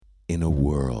In a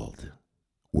world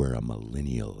where a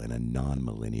millennial and a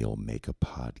non-millennial make a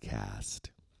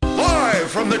podcast.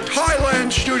 Live from the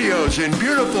Thailand studios in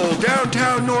beautiful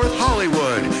downtown North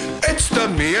Hollywood, it's the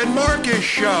Me and Marcus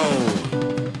Show.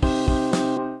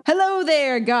 Hello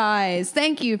there, guys.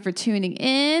 Thank you for tuning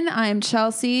in. I'm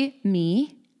Chelsea,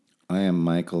 me. I am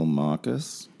Michael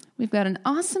Marcus. We've got an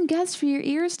awesome guest for your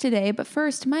ears today, but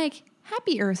first, Mike,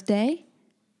 happy Earth Day.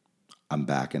 I'm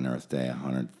back in Earth Day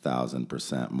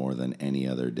 100,000% more than any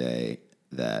other day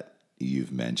that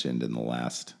you've mentioned in the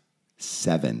last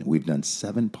 7. We've done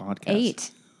 7 podcasts.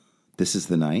 8. This is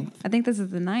the 9th? I think this is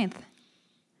the 9th.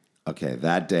 Okay,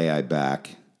 that day I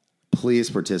back. Please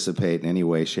participate in any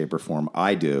way, shape, or form.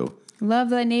 I do.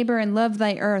 Love thy neighbor and love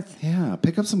thy earth. Yeah,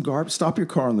 pick up some garbage. Stop your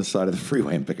car on the side of the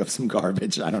freeway and pick up some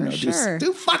garbage. I don't know. Sure.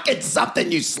 Do fucking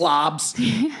something, you slobs.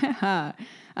 Yeah.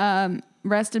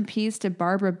 Rest in peace to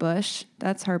Barbara Bush.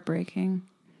 That's heartbreaking.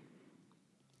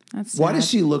 That's sad. Why does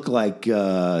she look like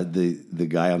the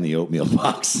guy on the oatmeal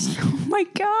box? Oh my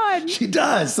God. She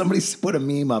does. Somebody put a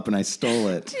meme up and I stole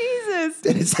it. Jesus.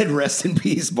 And it said, rest in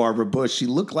peace, Barbara Bush. She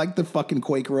looked like the fucking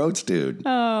Quaker Oats dude.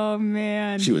 Oh,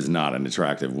 man. She was not an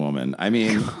attractive woman. I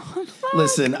mean,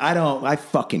 listen, I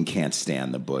fucking can't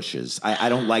stand the Bushes. I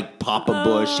don't like Papa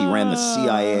Bush. He ran the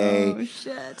CIA. Oh,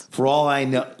 shit. For all I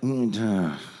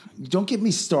know, don't get me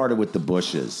started with the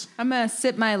Bushes. I'm going to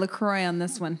sip my LaCroix on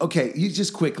this one. Okay, you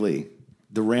just quickly.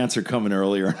 The rants are coming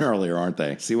earlier and earlier, aren't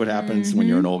they? See what happens when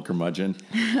you're an old curmudgeon?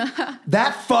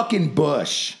 That fucking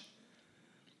Bush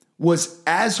was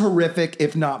as horrific,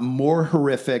 if not more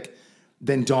horrific,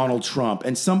 than Donald Trump.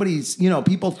 And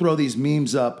people throw these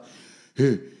memes up.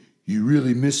 Hey, you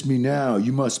really miss me now.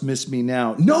 You must miss me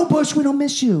now. No, Bush, we don't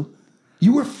miss you.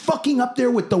 You were fucking up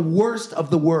there with the worst of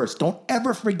the worst. Don't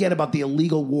ever forget about the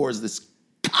illegal wars this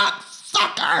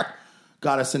cocksucker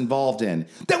got us involved in,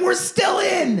 that we're still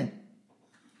in.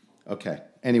 Okay.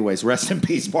 Anyways, rest in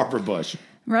peace, Barbara Bush.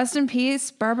 Rest in peace,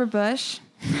 Barbara Bush.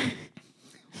 Oh,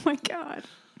 my God.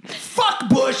 Fuck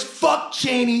Bush. Fuck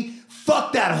Cheney.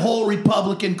 Fuck that whole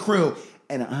Republican crew.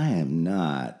 And I am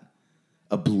not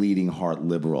a bleeding heart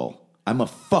liberal. I'm a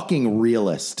fucking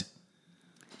realist.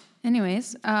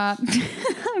 Anyways, I'm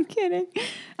kidding.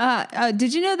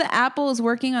 Did you know that Apple is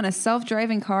working on a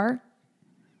self-driving car?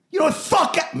 You know what?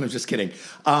 Fuck it. I'm just kidding.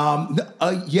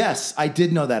 Yes, I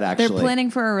did know that, actually. They're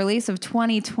planning for a release of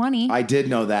 2020. I did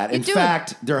know that. In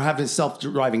fact, they're having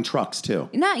self-driving trucks, too.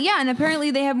 And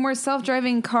apparently they have more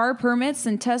self-driving car permits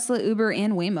than Tesla, Uber,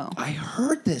 and Waymo. I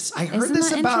heard this. Isn't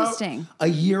that about interesting? a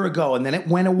year ago, and then it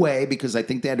went away because I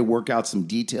think they had to work out some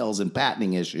details and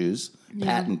patent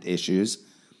issues.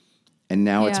 And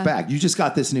now it's back. You just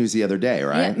got this news the other day,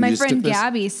 right? Yeah, my friend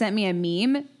Gabby sent me a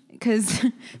meme because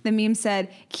the meme said,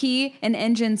 key and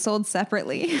engine sold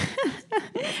separately.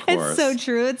 It's so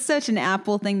true. It's such an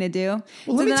Apple thing to do.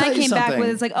 Well, so then I came back with,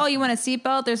 it's like, oh, you want a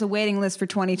seatbelt? There's a waiting list for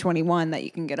 2021 that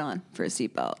you can get on for a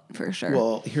seatbelt, for sure.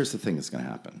 Well, here's the thing that's going to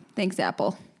happen. Thanks,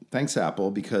 Apple. Thanks,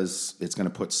 Apple, because it's going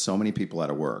to put so many people out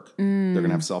of work. They're going to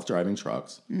have self-driving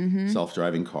trucks,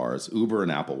 self-driving cars. Uber and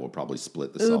Apple will probably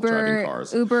split the self-driving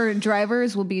cars. Uber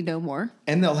drivers will be no more.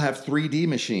 And they'll have 3D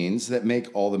machines that make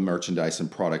all the merchandise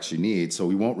and products you need, so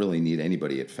we won't really need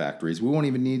anybody at factories. We won't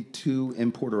even need to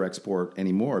import or export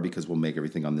anymore because we'll make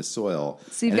everything on this soil.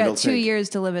 So you've got 2 years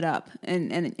to live it up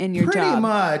in your job. Pretty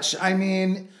much. I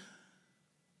mean,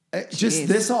 just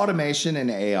this automation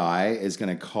and AI is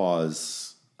going to cause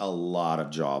a lot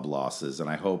of job losses, and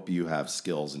I hope you have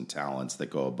skills and talents that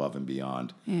go above and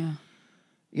beyond. Yeah.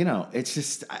 You know, it's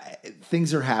just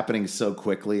things are happening so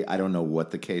quickly. I don't know what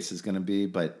the case is going to be,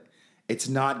 but it's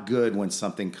not good when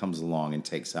something comes along and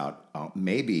takes out.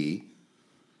 Maybe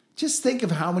just think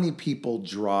of how many people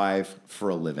drive for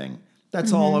a living.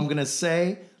 That's all I'm going to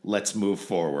say. Let's move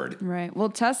forward. Right. Well,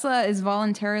 Tesla is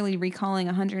voluntarily recalling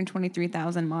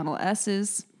 123,000 Model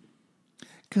S's.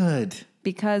 Good.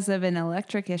 Because of an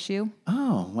electric issue.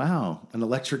 Oh, wow. An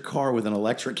electric car with an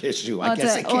electric issue. I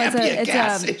guess it can't be a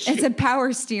gas issue. It's a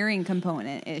power steering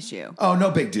component issue. Oh,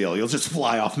 no big deal. You'll just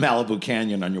fly off Malibu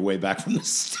Canyon on your way back from the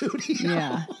studio.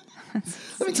 Yeah.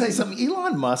 Let me tell you something.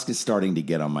 Elon Musk is starting to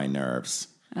get on my nerves.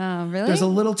 Oh, really? There's a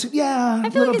little too, I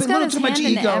feel like he's got his too much hand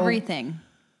into ego. everything.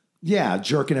 Yeah,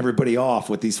 jerking everybody off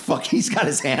with these he's got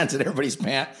his hands in everybody's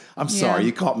pants. I'm sorry,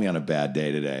 you caught me on a bad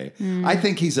day today. I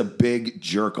think he's a big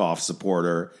jerk-off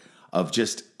supporter of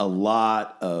just a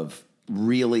lot of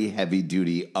really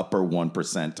heavy-duty upper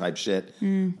 1% type shit.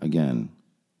 Again,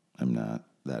 I'm not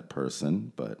that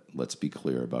person, but let's be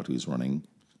clear about who's running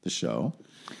the show.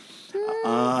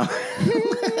 I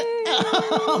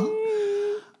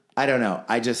don't know.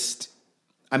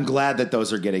 I'm glad that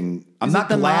those are getting. I'm Is not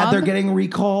it the glad mob? they're getting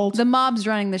recalled. The mob's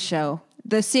running the show.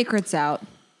 The secret's out.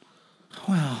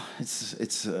 Well, it's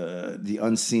the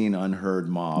unseen, unheard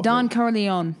mob. Don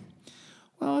Corleone.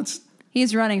 Well, it's.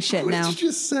 He's running shit What now. did you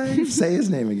just say? Say his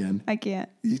name again. I can't.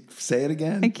 You say it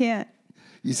again. I can't.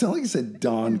 You sound like you said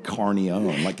Don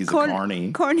Corleone, like he's a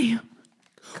carny. Corleone.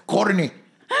 Corleone.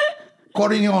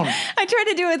 Corleone. I tried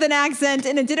to do it with an accent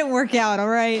and it didn't work out, all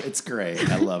right? It's great.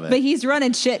 I love it. But he's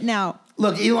running shit now.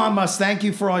 Look, Elon Musk, thank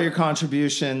you for all your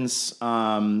contributions.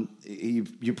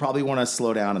 You probably want to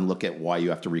slow down and look at why you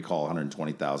have to recall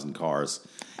 120,000 cars.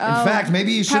 In fact,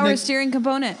 maybe you should. Power steering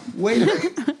component. Wait a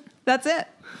minute. That's it.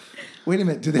 Wait a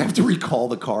minute. Do they have to recall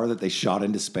the car that they shot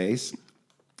into space?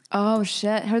 Oh,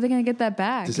 shit. How are they going to get that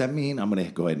back? Does that mean, I'm going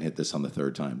to go ahead and hit this on the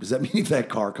third time. Does that mean if that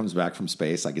car comes back from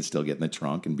space, I could still get in the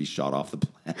trunk and be shot off the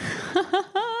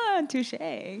planet? Touche.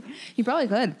 You probably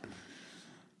could.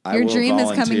 I Your will dream is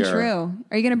coming volunteer. true.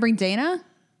 Are you going to bring Dana?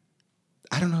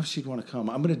 I don't know if she'd want to come.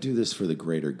 I'm going to do this for the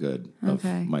greater good of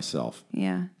Okay. myself.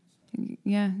 Yeah.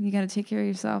 Yeah, you got to take care of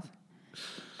yourself.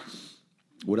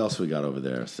 What else we got over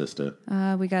there, sister?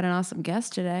 We got an awesome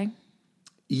guest today.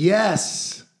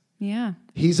 Yes. Yeah.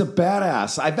 He's a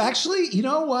badass. I've actually, you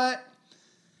know what?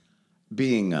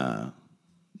 Being a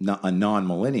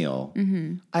non-millennial,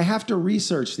 I have to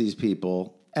research these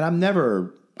people, and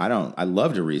I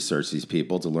love to research these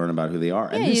people to learn about who they are.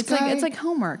 Yeah, And this it's like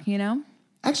homework, you know?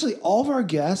 actually, all of our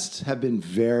guests have been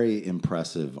very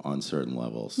impressive on certain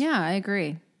levels. Yeah, I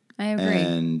agree.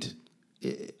 And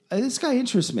this guy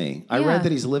interests me. I Yeah. read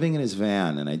that he's living in his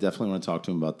van, and I definitely want to talk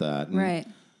to him about that. And- Right.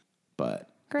 But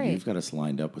Great. you've got us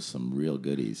lined up with some real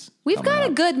goodies. We've coming got a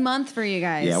up. good month for you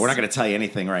guys. Yeah, we're not going to tell you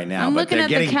anything right now, I'm but looking they're at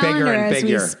the getting calendar bigger and as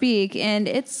bigger. we speak, and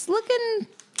it's looking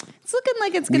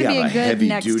like it's going We to be have a good heavy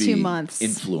next duty 2 months.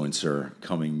 influencer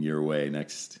coming your way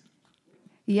next.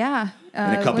 Yeah. In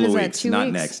a couple what is of that, weeks, 2 not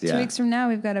weeks? next, 2 yeah. weeks from now,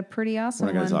 we've got a pretty awesome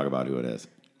We're not going one. to talk about who it is.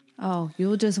 Oh,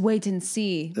 you'll just wait and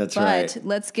see. That's but right.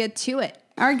 Let's get to it.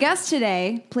 Our guest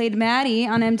today played Maddie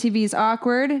on MTV's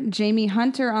Awkward, Jamie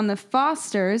Hunter on The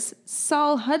Fosters,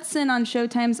 Saul Hudson on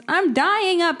Showtime's I'm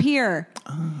Dying Up Here,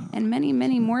 and many,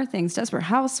 many more things. Desperate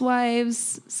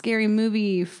Housewives, Scary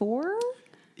Movie 4.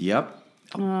 Yep.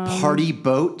 Party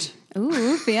boat.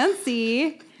 Ooh,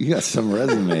 fancy. You got some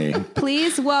resume.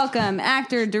 Please welcome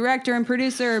actor, director, and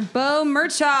producer Bo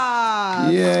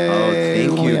Murchov. Yay. Oh,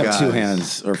 thank We only you, have guys. 2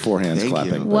 hands or 4 hands Thank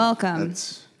clapping. you. but- Welcome.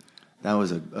 That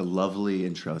was a lovely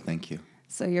intro. Thank you.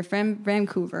 So you're from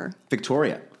Vancouver.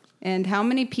 Victoria. And how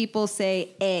many people say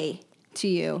A to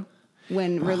you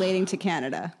when relating to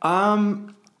Canada?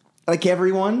 Like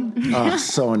everyone. Oh,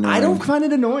 so annoying. I don't find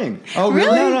it annoying. Oh,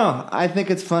 really? No. I think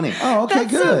it's funny. Oh, okay,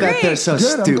 That's so good. great. That they're so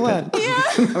Good, I'm stupid.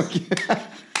 glad.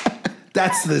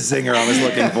 That's the zinger I was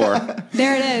looking for.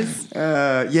 There it is.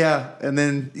 Yeah. And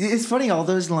then it's funny, all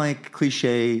those like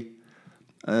cliche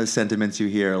sentiments you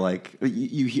hear, like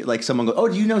you hear like someone go, "Oh,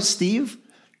 do you know Steve?"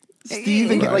 Steve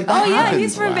and Right. like that Oh, yeah, happens.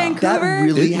 he's from Wow. Vancouver. That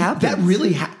really happens. That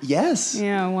really yes.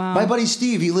 Yeah, wow. My buddy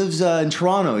Steve, he lives in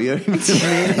Toronto. You know what I mean? It's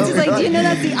just like, do you know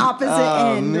that's the opposite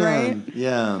end, man. right?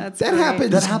 Yeah. That's That great.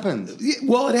 happens. That happens. Yeah,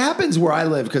 well, it happens where I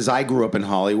live because I grew up in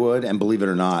Hollywood, and believe it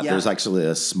or not, Yeah. there's actually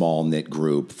a small knit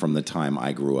group from the time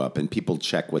I grew up, and people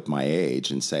check with my age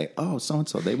and say, "Oh, so and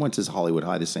so, they went to Hollywood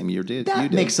High the same year you That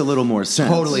did." makes a little more sense.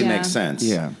 Totally Yeah. makes sense.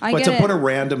 Yeah. I but get to put it. a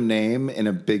random name in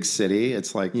a big city,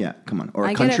 it's like Yeah, come on. Or a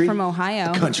I country. get it from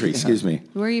Ohio. country. Excuse me.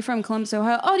 Where are you from? Columbus,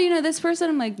 Ohio. Oh, do you know this person?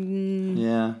 I'm like,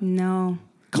 Yeah. no.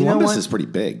 Columbus what? is pretty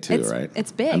big too, It's- right?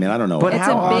 it's big. I mean, I don't know. But It's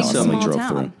how a big, awesome. small drove town.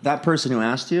 through. That person who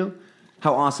asked you,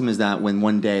 how awesome is that when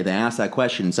one day they ask that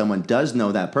question and someone does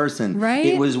know that person, Right?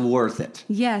 it was worth it.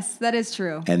 Yes, that is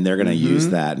true. And they're going to use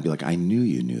that and be like, "I knew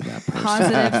you knew that person."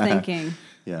 Positive thinking.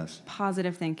 Yes.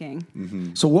 Positive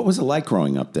thinking. So, what was it like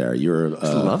growing up there? You're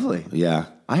lovely. Yeah.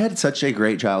 I had such a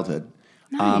great childhood.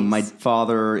 Nice. My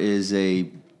father is a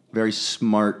very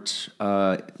smart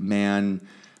man.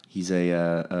 He's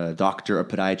a doctor, a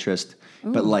podiatrist,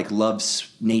 but like loves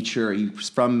nature. He's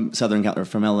from Southern California,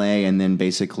 from LA, and then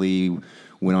basically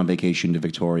went on vacation to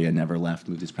Victoria, never left,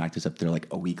 moved his practice up there like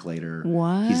a week later.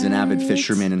 What? He's an avid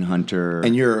fisherman and hunter.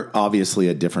 And you're obviously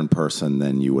a different person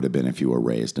than you would have been if you were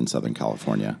raised in Southern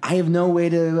California. I have no way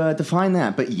to define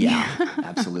that, but yeah,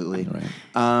 absolutely.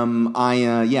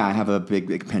 I have a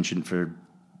big penchant for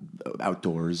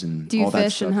outdoors and Do you all that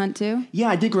fish stuff. and hunt too? Yeah,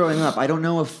 I did growing up. I don't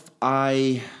know if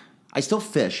I still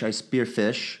fish. I spear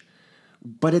fish,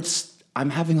 but I'm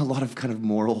having a lot of kind of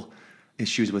moral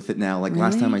issues with it now. Like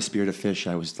last time I speared a fish,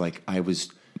 I was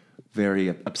very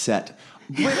upset.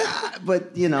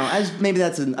 But you know, maybe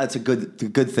that's a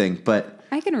good thing. But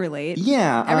I can relate.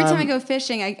 Yeah, Every time I go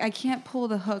fishing, I can't pull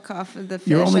the hook off of the fish.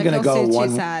 You're only I going to feel go too one.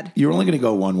 sad. You're only going to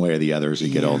go one way or the other as you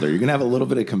get older. You're going to have a little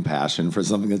bit of compassion for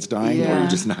something that's dying, or Yeah. you're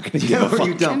just not going to give a or fuck.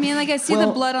 you don't. I mean, like I see Well,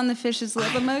 the blood on the fish's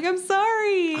lip. I'm like, I'm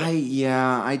sorry.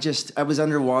 I was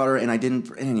underwater and I didn't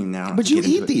even know. But you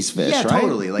eat these fish, yeah, right?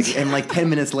 totally. Like, and like 10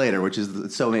 minutes later, which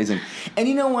is so amazing. And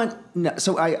you know what? No,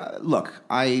 so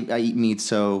I eat meat,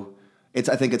 so I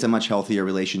think it's a much healthier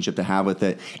relationship to have with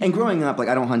it. And growing up, like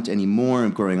I don't hunt anymore.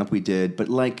 And growing up, we did, but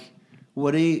like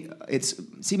it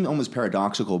seemed almost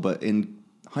paradoxical, but in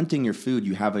hunting your food,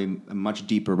 you have a much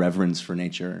deeper reverence for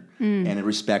nature and a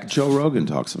respect. Joe Rogan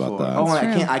talks about that. Oh,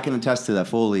 I can attest to that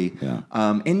fully. Yeah.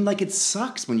 And like it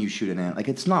sucks when you shoot an ant. Like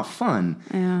it's not fun.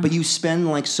 Yeah. But you spend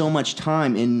like so much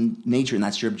time in nature, and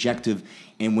that's your objective.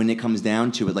 And when it comes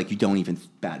down to it, like you don't even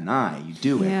bat an eye. You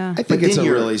do it. Yeah. I But think it's then a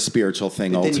you're- really spiritual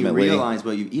thing. But then Ultimately, you realize,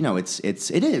 well,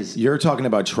 it is. You're talking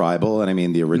about tribal, and I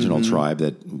mean the original Mm-hmm. tribe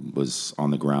that was on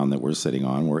the ground that we're sitting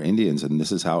on were Indians, and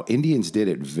this is how Indians did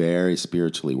it very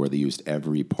spiritually, where they used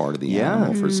every part of the Yeah.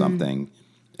 animal for something.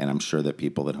 And I'm sure that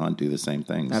people that hunt do the same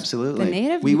things. Absolutely. The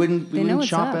native- we wouldn't they know what's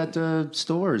shop up. at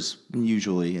stores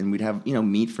usually, and we'd have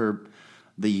meat for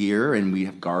the year, and we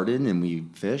have garden, and we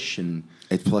fish, and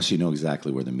Plus, you know exactly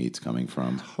where the meat's coming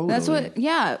from, totally. That's what.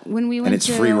 Yeah, when we went and it's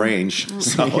to free range,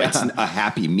 so it's a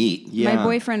happy meat. Yeah. My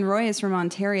boyfriend Roy is from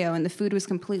Ontario, and the food was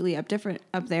completely different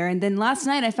up there. And then last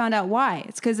night I found out why.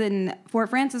 It's because in Fort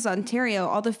Francis, Ontario,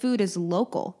 all the food is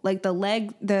local. Like the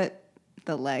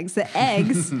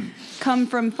eggs come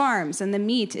from farms, and the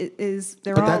meat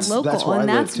they're But all that's local, where I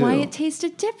and live, that's why too. it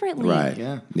tasted differently. Right.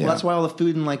 Yeah. Yeah. Well, that's why all the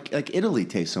food in like Italy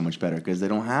tastes so much better because they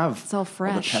don't have It's all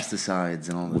fresh. the pesticides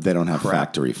and all the They don't have crap.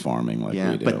 factory farming like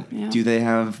Yeah, we do.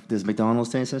 but does McDonald's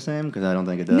taste the same? Because I don't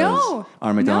think it does. No,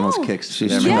 Our McDonald's no. kicks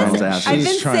She's their trying Yes, McDonald's to- ass. I've She's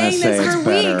been trying to saying say this it's for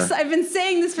better. weeks. I've been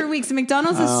saying this for weeks.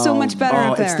 McDonald's is so much better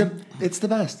up there. It's the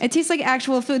best. It tastes like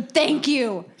actual food. Thank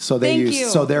you. So they Thank use. you.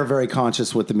 So they're very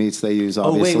conscious with the meats they use. Oh,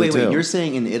 Obviously, wait. too. You're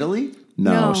saying in Italy?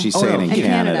 No, No. she's Oh, saying no. in In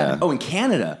Canada. Canada. Oh, in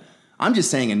Canada. I'm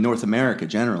just saying in North America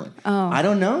generally. Oh. I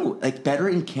don't know. Like better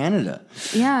in Canada.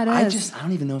 Yeah, it is. I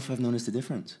don't even know if I've noticed a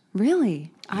difference.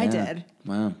 Really? I Yeah. did.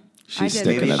 Wow. She's I did.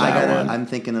 sticking Maybe to that one. I'm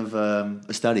thinking of a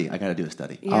study. I got to do a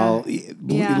study. Yeah.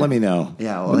 Yeah. Let me know.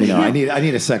 Yeah, let me know. I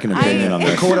need a second opinion on The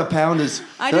this. quarter pound is.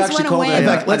 I they're just actually wanna called weigh a- in. In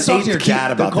fact, let's an talk to your eighth dad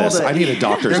they're about called this. I need a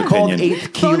doctor's They're called opinion.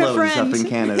 eighth Phone a kilos friend. up in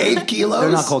Canada. 8 kilos?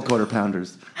 They're not called quarter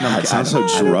pounders. No, That sounds so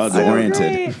Oh, drug that's so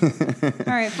oriented. great.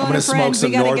 All right, phone I'm gonna a friend. smoke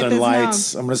some We gotta get Northern this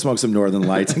Lights. I'm gonna smoke some Northern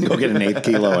Lights and go get an 8th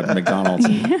kilo at McDonald's.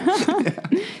 Now.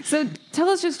 So tell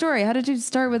us your story. How did you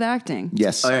start with acting?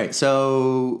 Yes. All right,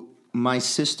 so my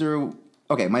sister.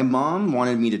 Okay, my mom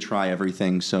wanted me to try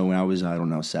everything. So when I was,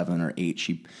 7 or 8,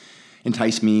 she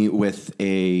enticed me with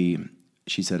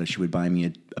she said she would buy me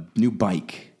a new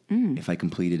bike if I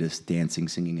completed this dancing,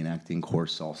 singing, and acting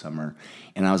course all summer.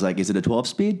 And I was like, is it a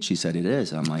 12-speed? She said, it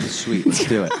is. I'm like, sweet, let's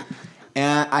do it.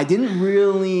 And I didn't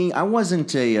really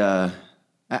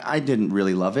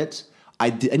love it. I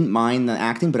didn't mind the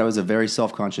acting, but I was a very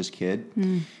self-conscious kid.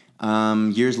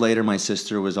 Years later, my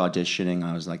sister was auditioning.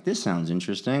 I was like, this sounds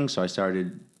interesting. So I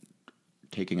started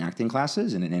taking acting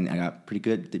classes, and I got pretty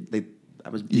good. I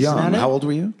was decent Young. at it. How old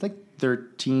were you? Like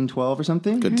 13, 12 or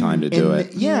something. Good time to do And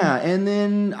it. Yeah, and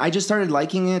then I just started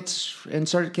liking it and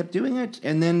kept doing it.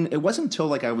 And then it wasn't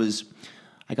until I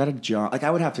got a job. Like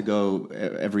I would have to go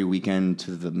every weekend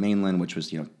to the mainland, which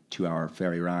was 2-hour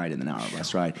ferry ride and an hour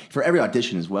bus ride for every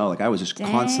audition as well. Like I was just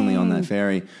constantly on that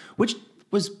ferry, which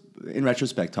was in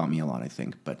retrospect taught me a lot, I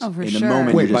think. But for in sure. the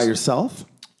moment, Wait, you're by just, yourself?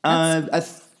 at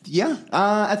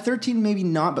 13 maybe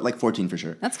not, but like 14 for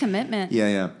sure. That's commitment.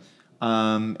 Yeah.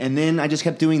 And then I just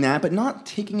kept doing that, but not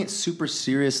taking it super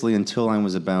seriously until I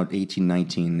was about 18,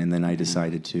 19. And then I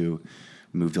decided to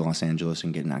move to Los Angeles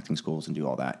and get in acting schools and do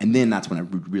all that. And then that's when I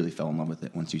really fell in love with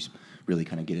it. Once you really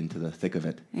kind of get into the thick of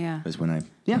it. Yeah. Was when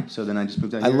so then I just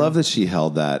moved out I here. love that she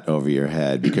held that over your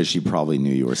head because she probably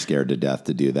knew you were scared to death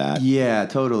to do that. Yeah,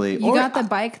 totally. You got the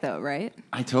bike though, right?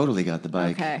 I totally got the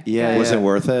bike. Okay, Yeah. good. Was it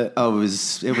worth it? Oh, it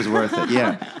was worth it.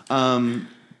 Yeah.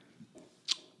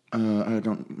 I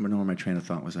don't know where my train of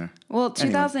thought was there. Well,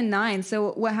 2009.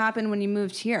 So what happened when you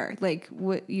moved here? Like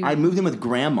what you? I moved in with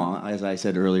grandma, as I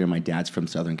said earlier. My dad's from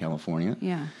Southern California.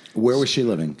 Yeah. Where was she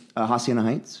living? Hacienda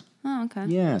Heights. Oh, okay.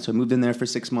 Yeah, so I moved in there for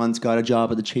 6 months, got a job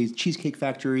at the Cheesecake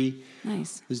Factory.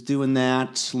 Nice. Was doing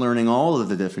that, learning all of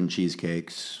the different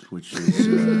cheesecakes, which was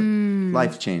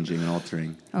life-changing and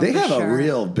altering. They for have sure. a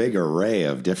real big array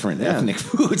of different ethnic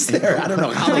foods there. I don't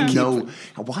know how they know.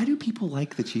 Why do people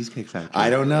like the Cheesecake Factory? I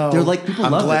don't know. They're like, people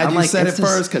I'm love it. glad I'm you like, said it it's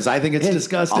just- first because I think it's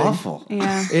disgusting. Awful.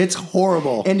 Yeah. It's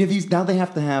horrible. And now they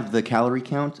have to have the calorie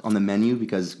count on the menu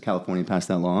because California passed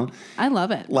that law. I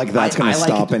love it. Like that's going I to like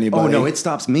stop it. anybody. Oh no, it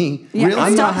stops me. Yeah, it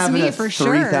I'm not stops having me a for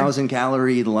sure. 3,000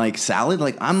 calorie like salad.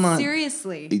 Like I'm not.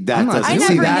 Seriously. That I'm not- doesn't I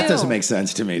see never that knew. doesn't make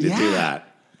sense to me to do that.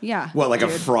 Yeah. What, like a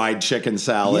dude. fried chicken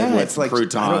salad Yeah, with it's like- I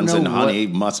don't croutons know and what- honey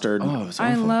mustard? Oh, it's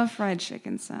I awful. love fried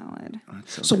chicken salad.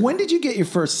 So when did you get your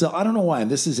first cell? I don't know why.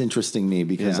 And this is interesting me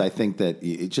because Yeah. I think that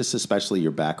it just especially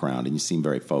your background and you seem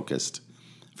very focused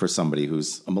for somebody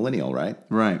who's a millennial, right?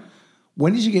 Right.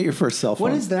 When did you get your first cell phone?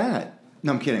 What is that?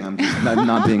 No, I'm kidding. I'm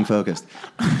not being focused.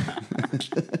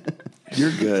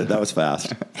 You're good. That was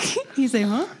fast. You say,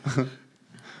 huh?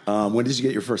 When did you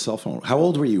get your first cell phone? How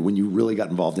old were you when you really got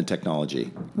involved in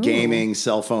technology? Gaming,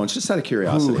 cell phones, just out of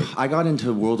curiosity. Ooh, I got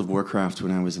into World of Warcraft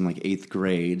when I was in like 8th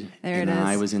grade. There it and is.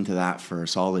 I was into that for a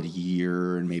solid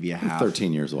year and maybe a half.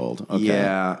 13 years old. Okay.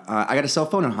 Yeah. I got a cell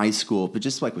phone in high school, but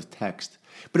just like with text.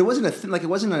 But it wasn't I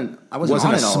wasn't It on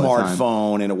wasn't a it all the time.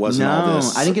 smartphone and it wasn't No, all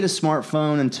this. I didn't get a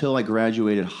smartphone until I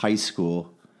graduated high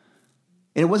school.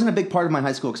 And it wasn't a big part of my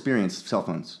high school experience, cell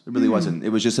phones. It really wasn't. It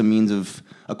was just a means of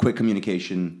a quick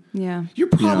communication. Yeah. You're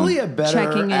probably a better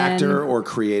Checking in. actor or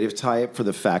creative type for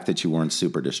the fact that you weren't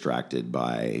super distracted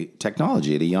by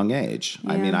technology at a young age.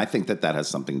 I Yeah. mean, I think that has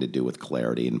something to do with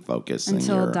clarity and focus. in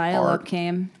Until your dial-up art.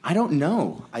 came. I don't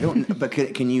know. But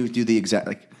can you do the exact,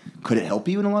 like, could it help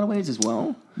you in a lot of ways as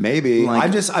well? Maybe. Like-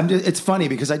 I'm just, it's funny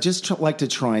because I just like to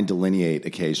try and delineate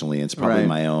occasionally. It's probably Right.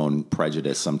 my own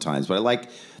prejudice sometimes, but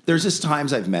there's just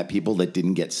times I've met people that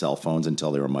didn't get cell phones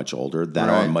until they were much older, that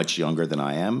are Right. much younger than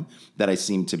I am, that I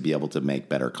seem to be able to make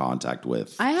better contact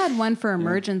with. I had one for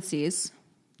emergencies.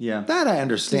 Yeah. That I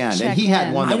understand. To And he check had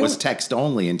in. one that I was don't- text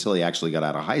only until he actually got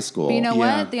out of high school. But you know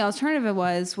Yeah. what? The alternative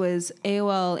was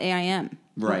AOL AIM.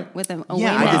 Right. With a Yeah, I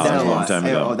way did more that a Wow, lot. long time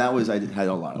ago. I had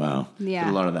a lot of Wow. that. Yeah.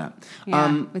 Did a lot of that.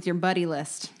 Yeah, with your buddy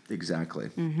list. Exactly.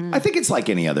 Mm-hmm. I think it's like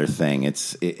any other thing.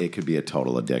 It could be a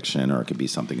total addiction, or it could be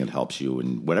something that helps you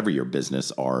in whatever your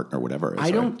business, art, or whatever. Is, I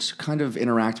right? don't kind of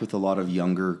interact with a lot of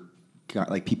younger,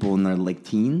 like people in their like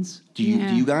teens. Do you?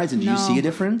 Yeah. Do you guys? And do you No. see a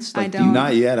difference? I Like, don't.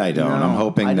 Not yet. I don't. No, I'm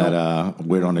hoping I don't. that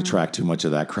we don't attract too much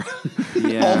of that crowd.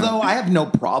 Yeah. Although I have no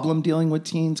problem dealing with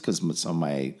teens because some of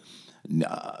my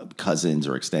cousins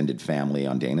or extended family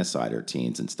on Dana's side are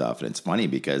teens and stuff, and it's funny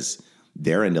because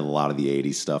they're into a lot of the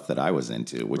 '80s stuff that I was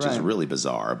into, which is Right. really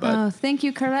bizarre. But Oh, thank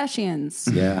you,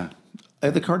 Kardashians. yeah,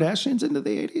 are the Kardashians into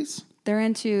the '80s? They're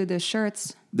into the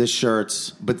shirts. The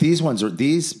shirts, but these ones are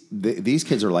these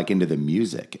kids are like into the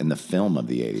music and the film of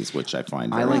the '80s, which I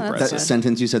find very I like impressive. that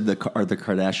sentence you said. Are the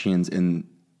Kardashians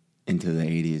into the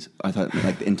 80s? I thought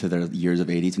like into their years of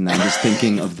 80s, and I'm just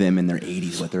thinking of them in their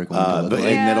 80s, what they're going to look But like.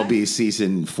 and that'll be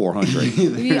season 400.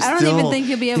 I don't even think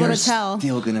you'll be able they're to tell.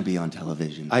 Still going to be on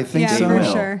television. I think Yeah, so. for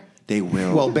Will. sure. They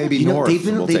will. Well, Baby You know, North they've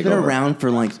been will take over. around for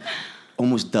like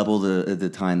almost double the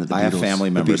time that the Beatles. I have family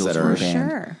the members Beatles that are- were a For band.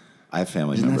 sure. I have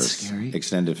family Isn't that members, scary?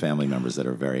 extended family members that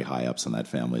are very high ups in that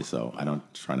family, so I don't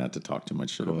try not to talk too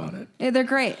much shit about it. Yeah, they're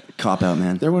great. Cop out,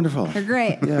 man. They're wonderful. They're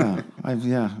great. Yeah,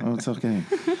 oh, it's okay.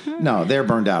 No, they're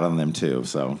burned out on them too.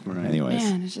 So, anyways,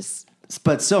 Man, it's just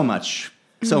But so much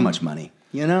money.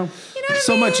 You know?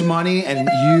 so much money and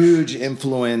huge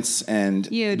influence, and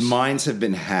Huge. minds have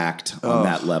been hacked on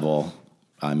that level.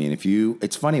 I mean,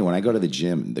 it's funny when I go to the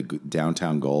gym, the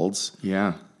downtown Golds.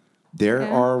 Yeah. There Yeah.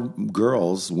 are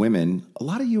girls, women, a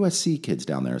lot of USC kids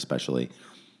down there, especially,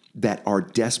 that are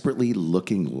desperately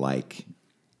looking like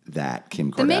that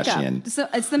Kim the Kardashian. makeup. So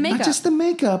it's the makeup. Not just the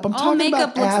makeup. I'm All talking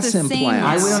makeup about looks ass the same implants.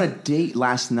 I now. went on a date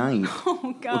last night.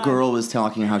 Oh, God. A girl was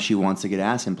talking how she wants to get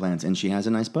ass implants, and she has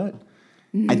a nice butt.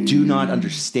 I do not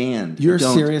understand. You're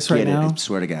Don't serious right get it, now? I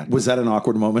swear to God. Was that an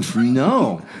awkward moment for you?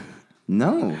 No.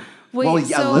 No. Wait,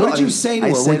 so- What did you say to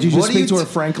her? said, Did you just "What are speak to her t-"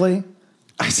 frankly?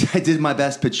 I did my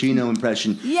best Pacino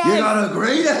impression. Yes. You got a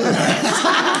great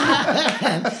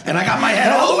ass. And I got my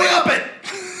head all the way up it.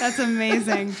 That's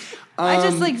amazing. I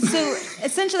just so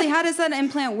essentially, how does that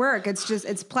implant work?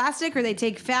 It's plastic, or they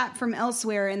take fat from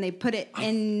elsewhere and they put it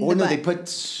in. Or the no, they butt?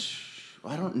 put.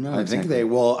 I don't know. I think exactly. they.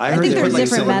 Well, I I heard think they there's put like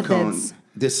different silicone. methods.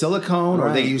 The silicone,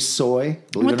 or they Right. use soy.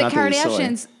 Believe What it the or not, they use soy.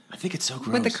 Kardashians, I think it's so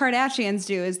gross. what the Kardashians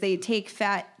do is they take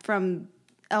fat from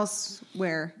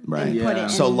elsewhere Right. and put Yeah. it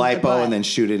So in the lipo butt. and then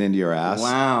shoot it into your ass.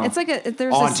 Wow. It's like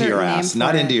there's a Onto certain your name ass, for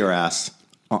not it. into your ass.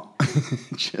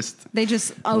 They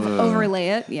just overlay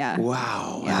it. Yeah.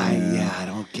 Wow. I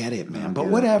don't get it, man. But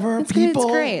whatever. It's People.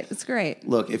 great. It's great.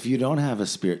 Look, if you don't have a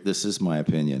spirit, this is my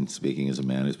opinion, speaking as a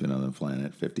man who's been on the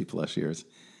planet 50 plus years.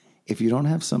 If you don't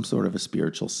have some sort of a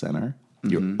spiritual center,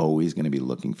 you're always going to be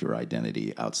looking for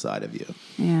identity outside of you.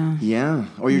 Yeah. Yeah.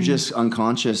 Or you're just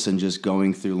unconscious and just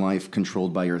going through life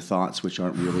controlled by your thoughts, which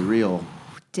aren't really real.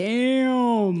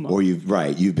 Damn. Or you've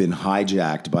been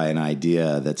hijacked by an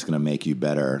idea that's going to make you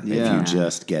better if you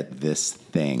just get this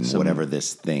thing, whatever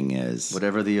this thing is.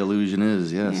 Whatever the illusion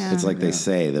is, yes. Yeah. It's like they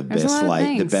say, the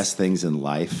best things in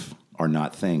life are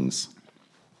not things.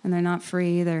 And they're not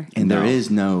free either. And there is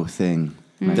no thing.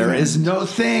 There is no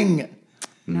thing.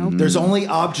 Nope. There's only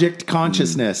object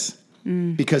consciousness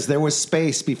because there was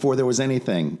space before there was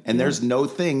anything. And there's no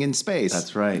thing in space.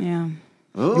 That's right. Yeah.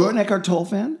 You're an Eckhart Tolle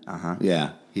fan? Uh-huh.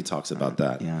 Yeah, he talks about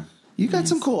that. Yeah. You got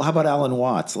some cool. How about Alan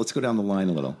Watts? Let's go down the line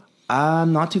a little.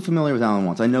 I'm not too familiar with Alan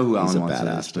Watts. I know who He's Alan a Watts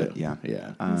badass is, but too. yeah.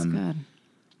 Yeah. That's good.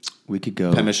 We could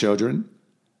go. Pema Chodron,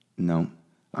 No.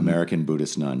 American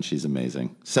Buddhist nun. She's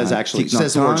amazing. Says Thich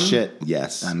says Nhat the word Hanh? shit.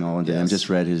 Yes. I'm all into. Yes. I just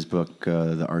read his book,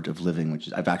 The Art of Living, which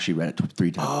I've actually read it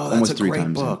 3 times. Oh, that's almost a 3 great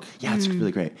times. book. Yeah, it's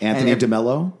really great. Anthony And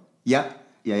DeMello. Yeah.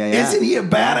 Yeah. Isn't he a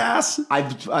badass?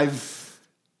 I've.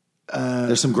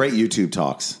 There's some great YouTube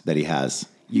talks that he has.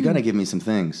 You got to give me some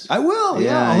things. I will.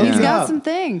 Yeah, I'll hook He's you got up. some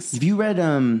things. Have you read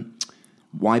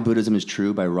Why Buddhism is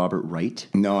True by Robert Wright?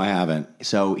 No, I haven't.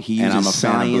 So he And uses I'm a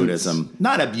science. fan of Buddhism.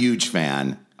 Not a huge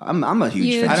fan. I'm a huge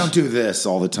Huge. fan. I don't do this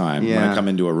all the time when I come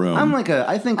into a room. I'm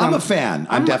a fan.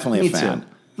 I'm definitely a me fan. Too.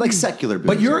 Like secular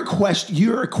Buddhism. But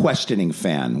you're a questioning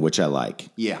fan, which I like.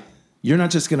 Yeah. You're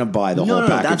not just going to buy the whole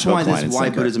package. That's hook, why line, and why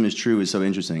sinker. Buddhism is true is so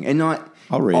interesting, and not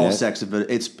I'll read all it. sects of it.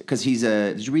 It's because he's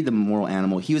a. Did you read The Moral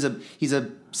Animal? He's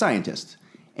a scientist,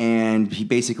 and he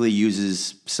basically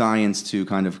uses science to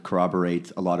kind of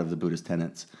corroborate a lot of the Buddhist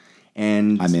tenets.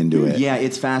 And I'm into it. Yeah,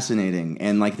 it's fascinating,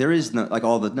 and like there is no like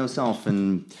all the no self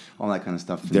and all that kind of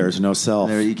stuff. There's no self.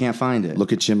 You can't find it.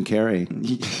 Look at Jim Carrey.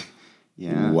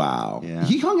 Yeah. Wow. Yeah.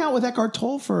 He hung out with Eckhart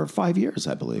Tolle for 5 years,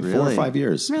 I believe. 4 or Really? 5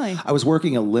 years. Really? I was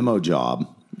working a limo job.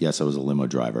 Yes, I was a limo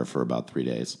driver for about 3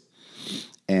 days.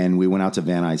 And we went out to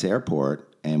Van Nuys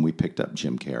Airport and we picked up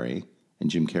Jim Carrey.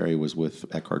 And Jim Carrey was with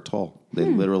Eckhart Tolle. They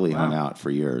literally hung out for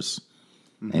years.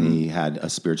 And he had a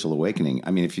spiritual awakening.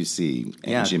 I mean, if you see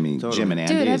Yeah, Jim totally. and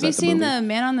Andy. Dude, have is you that the seen movie? the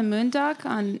Man on the Moon doc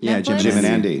on Yeah, Netflix? Jim and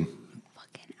Andy.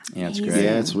 Fucking Yeah, it's amazing. great.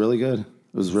 Yeah, it's really good.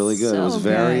 It was really good. So it was good.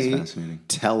 very It's fascinating.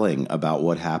 telling about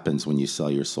what happens when you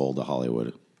sell your soul to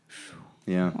Hollywood.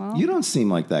 Yeah. Well, You don't seem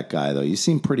like that guy, though. You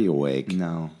seem pretty awake.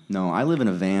 No. I live in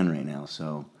a van right now,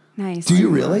 so nice. Do you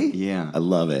really? Yeah. I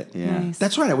love it. yeah, Nice.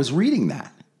 That's right. I was reading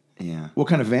that. yeah. What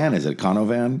kind of van is it? Cono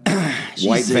van?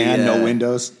 White a, van, no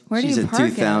windows? Where do She's you a park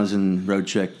 2000 road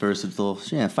trek versatile.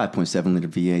 Yeah, 5.7 liter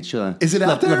V8. Is it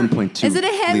out there? 11.2. Is it a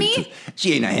Hemi? liter.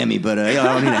 She ain't a Hemi, but I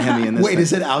don't need a Hemi in this. Wait, thing.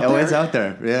 is it out Oh, there? it's out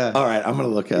there. Yeah. All right, I'm going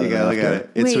to look at You it. gotta look at after. it.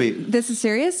 It's Wait, sweet. this is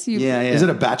serious? You, Yeah. Is it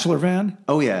a bachelor van?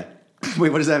 Oh yeah.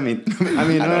 Wait, what does that mean? I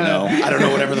mean, I don't know. I don't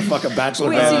know whatever the fuck a bachelor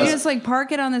Wait, van so you is. just like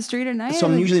park it on the street at night? So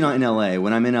I'm Like, usually not in LA.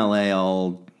 When I'm in LA,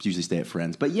 I'll usually stay at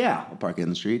friends. But yeah, I'll park it in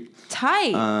the street.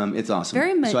 tight. It's awesome.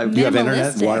 Very so I, Do you have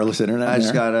internet? minimalistic. Wireless internet? I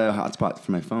just there? got a hotspot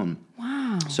for my phone.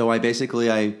 Wow. So I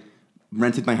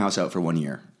rented my house out for 1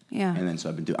 year. Yeah. And then so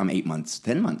I'm 8 months,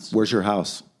 10 months. Where's your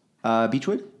house?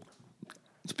 Beechwood.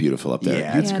 It's beautiful up there.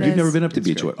 Yeah, it's great. You've never is. been up to It's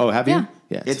Beechwood? great. Oh, have you? Yeah.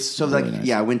 Yeah. It's so really like nice.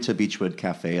 yeah, I went to Beechwood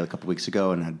Cafe a couple weeks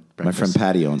ago and had My breakfast. friend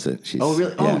Patty owns it. She's, Oh,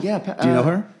 really? Oh, yeah, Do you know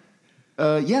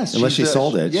her? Yes. Unless she's, she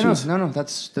sold it. Yeah, She was- no.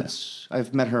 That's.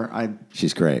 I've met her.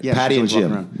 She's great. Yeah, Patty and she's always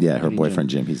Jim. walking around. Yeah, her Patty and boyfriend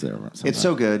Jim. He's there. Sometimes. It's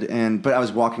so good, but I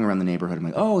was walking around the neighborhood. I'm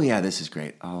like, oh yeah, this is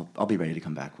great. I'll be ready to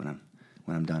come back when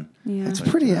I'm done. Yeah. It's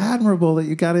pretty admirable that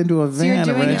you got into a So you're van and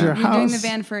doing rented your you're doing the house.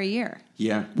 van for a year.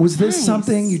 Yeah. Was this Nice.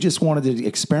 something you just wanted to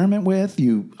experiment with?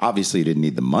 You obviously didn't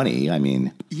need the money. I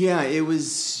mean, Yeah. It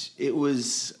was.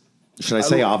 should I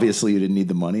say obviously you didn't need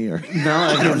the money, or No,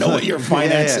 I don't know what your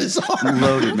finances are.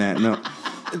 Loaded, man. No.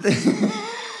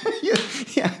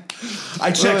 yeah.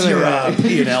 I checked your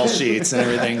P&L sheets and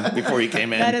everything before you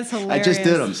came in. That is I hilarious. just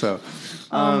did them. So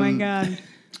Oh my god.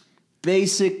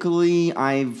 basically,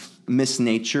 I've missed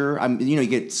nature. You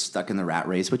get stuck in the rat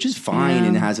race, which is fine Yeah.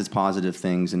 and it has its positive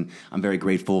things. And I'm very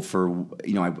grateful for,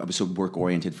 I was so work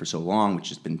oriented for so long, which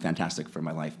has been fantastic for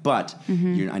my life. But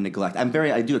I neglect.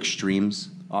 I do extremes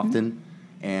often,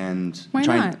 and Why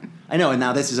not? I know, and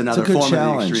now this is another good form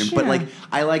challenge. of the extreme. But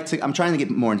Yeah. I'm trying to get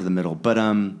more into the middle. But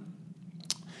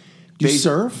You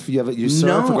surf? You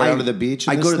surf or go down to the beach?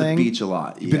 I go to thing? the beach a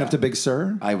lot. You've been up to Big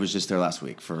Sur? I was just there last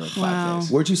week for 5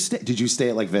 days. Where'd you stay? Did you stay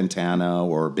at like Ventana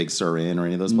or Big Sur Inn or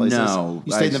any of those places? No.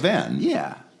 You stayed in the van?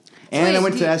 Yeah. And Wait, I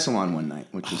went to Esalen one night,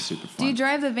 which was super fun. Do you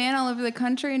drive the van all over the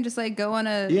country and just like go on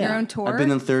your own tour? I've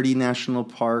been in 30 national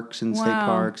parks and state Wow.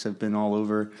 parks. I've been all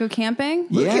over. Go camping?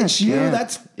 Look at you. Yeah.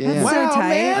 That's That's wow, so tight.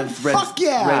 man. I've read, Fuck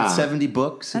yeah. read 70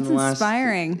 books That's in the last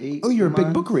inspiring. 8 Oh, you're a big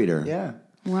months. book reader. Yeah.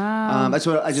 Wow. That's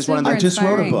what I just Super wanted to I just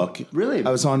wrote a inspiring. book. Really? I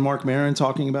was on Mark Maron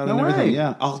talking about it No and everything. way.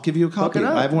 Yeah, I'll give you a Hook copy. it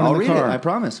up. I have one I'll in the read car. it, I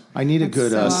promise. I need a That's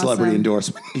good so celebrity awesome.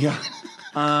 endorsement. Yeah.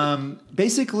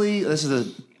 Basically, this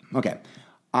is okay.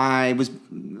 I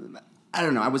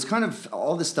don't know. I was kind of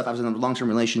all this stuff. I was in a long-term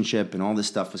relationship, and all this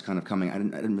stuff was kind of coming. I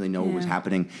didn't really know what was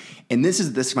happening. And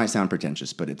this might sound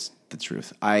pretentious, but it's the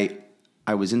truth. I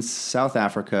was in South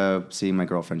Africa seeing my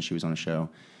girlfriend. She was on a show,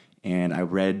 and I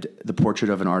read The Portrait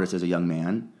of an Artist as a Young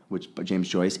Man, which by James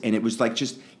Joyce, and it was like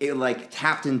it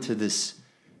tapped into this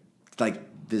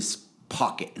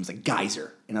pocket. It was like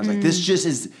geyser, and I was like, this just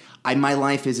is. My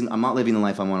life isn't. I'm not living the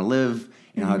life I want to live,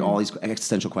 and I had all these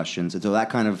existential questions, and so that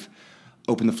kind of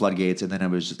opened the floodgates, and then it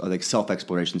was just like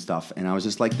self-exploration stuff, and I was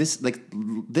just like,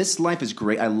 this life is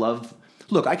great. I love.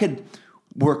 Look, I could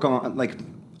work on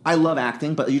I love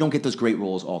acting, but you don't get those great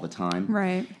roles all the time,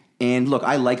 Right. And look,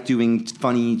 I like doing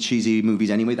funny, cheesy movies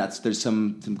anyway. There's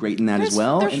some great in that as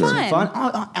well. They're and some fun.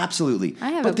 Oh, absolutely. I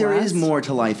have but a there is blast. more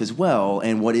to life as well,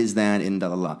 and what is that? And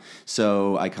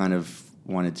So I kind of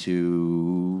wanted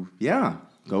to,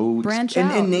 go Branch and,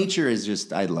 out. And nature is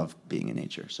just. I love being in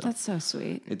nature. So That's so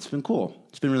sweet. it's been cool.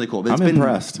 It's been really cool. But I'm it's been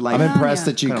impressed. I'm impressed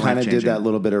that you Kinda kind of did life-changing. that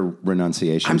little bit of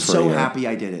renunciation. I'm for so you. happy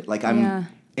I did it. Yeah.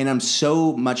 I'm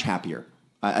so much happier.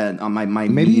 On my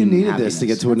Maybe you mean needed this to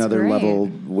get to That's another great. level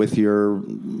with your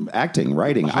acting,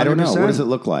 writing. I don't know. 100%. What does it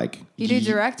look like? You do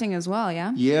directing as well,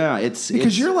 yeah? Yeah, it's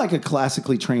Because you're like a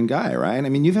classically trained guy, right? I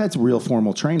mean, you've had real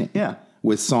formal training. Yeah.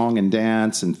 With song and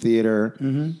dance and theater.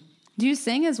 Do you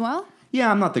sing as well? Yeah,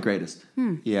 I'm not the greatest.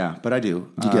 Yeah, but I do.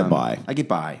 You get by. I get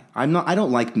by. I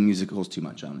don't like musicals too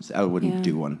much, honestly. I wouldn't Yeah.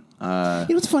 do one. You know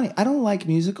what's funny? I don't like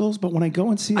musicals, but when I go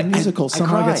and see a I- musical, I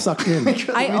somehow I cry. get sucked in.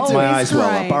 I always My eyes well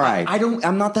cry. up. All right.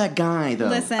 I'm not that guy though.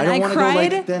 Listen, I don't I want to go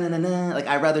cried- like da-na-na-na. Like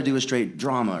I'd rather do a straight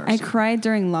drama or I something. cried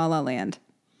during La La Land.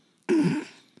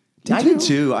 I did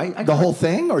too. I The whole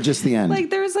thing or just the end? Like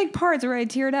there was like parts where I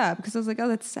teared up because I was like, oh,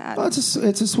 that's sad. Oh,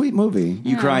 it's a sweet movie.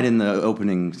 You cried in the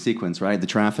opening sequence, right? The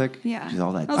traffic. Yeah. Just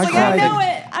all that. I was like, cried. I know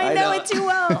it. I I know know. it too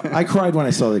well. I cried when I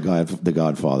saw The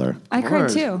Godfather. I cried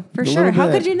course. too, for A sure. little How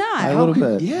bit. could you not? A How little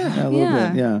could- bit. Yeah. A little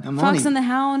bit. Yeah. I'm Fox on and the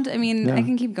Hound. I mean, Yeah. I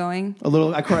can keep going. A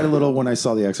little. I cried a little when I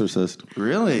saw The Exorcist.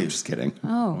 Really? Just kidding.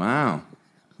 Oh, Wow.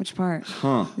 which part?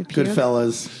 Huh. The puke?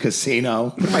 Goodfellas,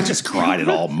 Casino. I just cried at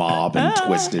all mob and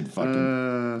twisted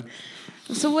fucking.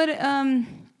 So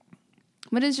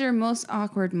what is your most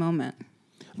awkward moment?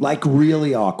 Like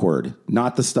really awkward.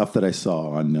 Not the stuff that I saw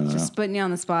on Just putting you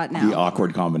on the spot now. the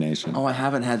awkward combination. Oh, I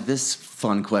haven't had this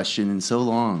fun question in so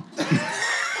long.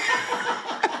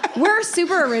 We're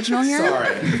super original here.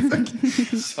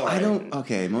 I don't.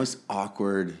 Okay, most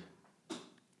awkward.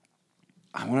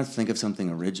 I want to think of something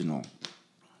original.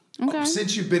 Okay.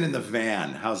 Since you've been in the van,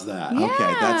 how's that? Yeah,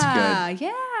 Okay, that's good.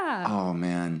 Yeah. Oh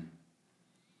man.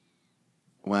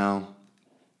 Well.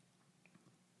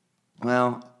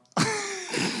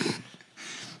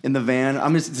 In the van,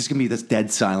 this gonna be this dead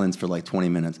silence for like 20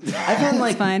 minutes. I've had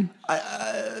like Fine.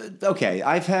 okay,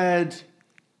 I had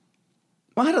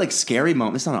like a scary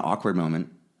moment. It's not an awkward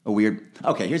moment. A weird.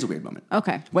 Okay, here's a weird moment.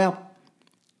 Okay. Well,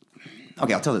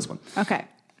 okay, I'll tell this one. Okay.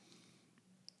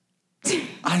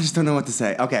 I just don't know what to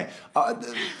say. Okay, I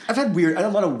had a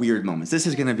lot of weird moments. This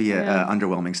is going to be an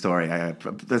underwhelming story.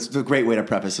 That's a great way to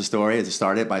preface the story, is to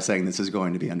start it by saying this is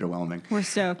going to be underwhelming. We're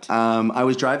stoked. I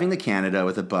was driving to Canada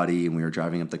with a buddy, and we were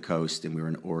driving up the coast, and we were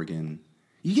in Oregon.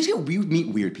 You just meet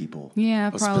weird people. yeah,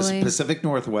 probably. Pacific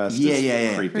Northwest. Yeah, is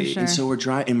yeah. Creepy. For sure. And so we're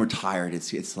driving, and we're tired.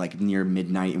 It's like near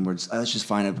midnight, and let's just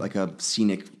find a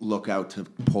scenic lookout to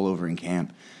pull over and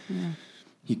camp. Yeah.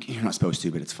 You're not supposed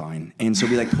to, but it's fine. And so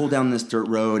we pull down this dirt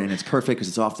road, and it's perfect because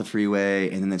it's off the freeway,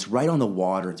 and then it's right on the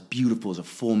water. It's beautiful. It's a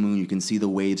full moon. You can see the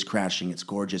waves crashing. It's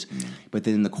gorgeous. But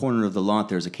then in the corner of the lot,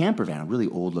 there's a camper van, a really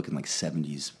old looking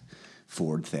 70s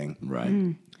Ford thing. Right.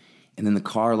 And then the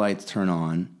car lights turn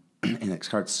on, and it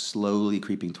starts slowly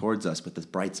creeping towards us, but the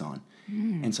bright's on.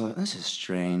 And so this is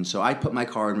strange. So I put my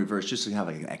car in reverse just to have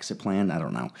an exit plan. I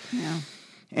don't know. Yeah.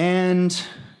 And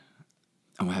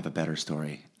I have a better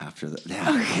story after that. Yeah,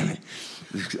 damn it.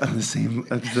 The same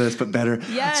as this, but better.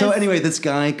 Yes. So anyway, this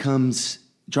guy comes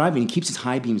driving. He keeps his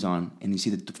high beams on, and you see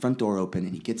the front door open,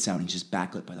 and he gets out, and he's just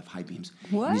backlit by the high beams.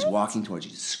 What? And he's walking towards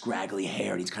you, scraggly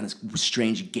hair, and he's kind of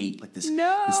strange gait, like this.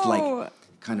 No. This like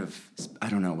kind of, I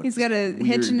don't know. He's got a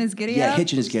hitch in his giddy Yeah, up?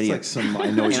 hitch in his giddy up. It's like some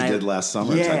I know what you did last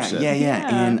summer type shit.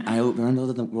 Yeah. And I rolled down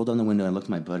the window, and I looked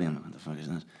at my buddy, and I'm like, what the fuck is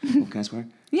this? Oh, can I swear?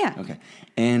 Yeah. Okay.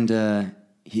 And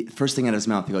first thing out of his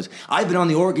mouth, he goes, I've been on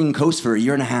the Oregon coast for a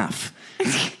year and a half.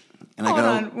 And I Hold go,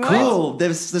 on, what? cool,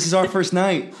 this is our first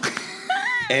night.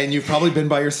 And you've probably been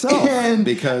by yourself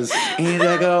because And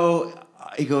I go,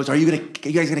 he goes, are you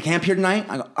guys gonna camp here tonight?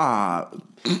 I go, I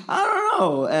don't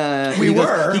know. We He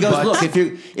were, goes, but- look,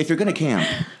 if you're gonna camp,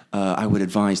 I would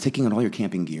advise taking out all your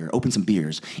camping gear, open some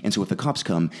beers, and so if the cops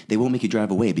come, they won't make you drive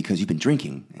away because you've been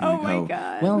drinking. And Oh I my go,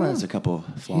 God. well, there's a couple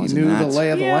flaws he in knew that. the lay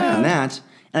of the Yeah. And land. that.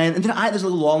 And then there's a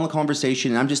little lull in the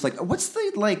conversation, and I'm just like, what's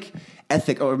the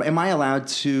ethic, or am I allowed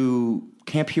to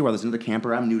camp here while there's another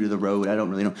camper? I'm new to the road. I don't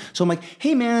really know. So I'm like,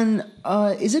 hey man,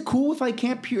 is it cool if I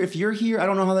camp here? If you're here, I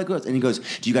don't know how that goes. And he goes,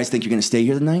 do you guys think you're going to stay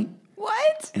here tonight?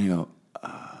 What? And I go,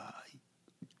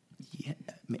 yeah,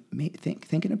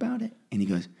 thinking about it. And he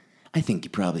goes, I think you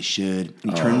probably should.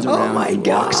 And he turns around my and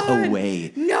walks God.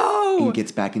 away. No. And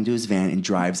gets back into his van and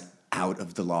drives out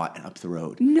of the lot and up the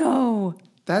road. No.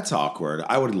 that's awkward.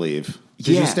 I would leave.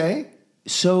 Did Yeah. you stay?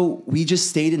 So we just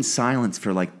stayed in silence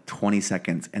for like 20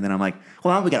 seconds. And then I'm like,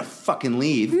 well, now we got to fucking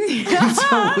leave.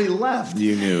 So we left.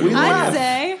 You knew. We to I'd leave.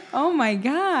 say, oh my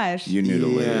gosh. You knew to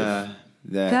Yeah. leave.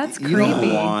 That, That's you don't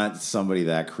creepy. want somebody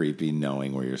that creepy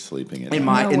knowing where you're sleeping at In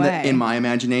night. my No way. in my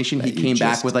imagination, he That you came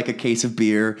back just- with like a case of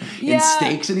beer Yeah. and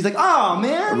steaks, and he's like, "Oh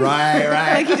man, Right, Like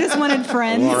right. he just wanted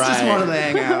friends. Well, just right. wanted to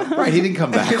hang out." Right, he didn't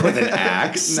come back with an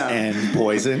axe No. and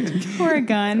poison. Or a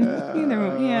gun. Either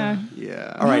way. Yeah.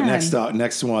 Yeah. All right, Man.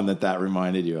 next one that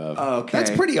reminded you of. Okay.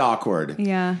 That's pretty awkward.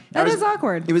 Yeah. That is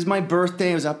awkward. It was my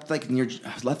birthday. I was up like I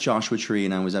left Joshua Tree,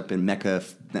 and I was up in Mecca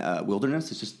Wilderness.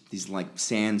 It's just these like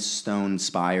sandstone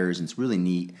spires, and it's really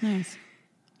neat. Nice.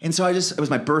 And so it was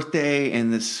my birthday,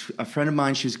 and a friend of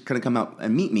mine, she was going to come out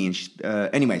and meet me. And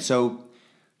anyway, so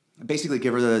I basically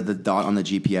give her the dot on the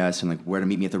GPS and like where to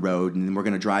meet me at the road. And then we're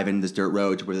going to drive in this dirt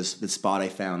road to where this spot I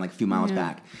found like a few miles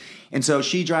back. And so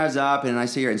she drives up, and I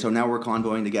see her. And so now we're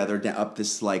convoying together up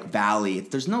this like valley.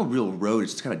 There's no real road.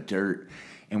 It's just kind of dirt.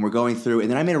 And we're going through, and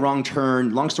then I made a wrong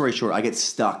turn. Long story short, I get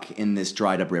stuck in this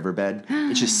dried up riverbed.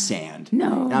 It's just sand.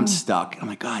 No. And I'm stuck. I'm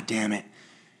like, God damn it.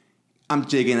 I'm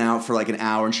digging out for like an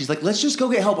hour, and she's like, let's just go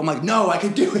get help. I'm like, no, I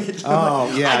can do it. Oh,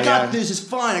 like, yeah, I got yeah. this. It's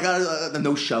fine. I got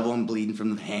no shovel. I'm bleeding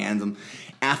from the hands. And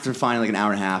after finding like an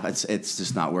hour and a half, it's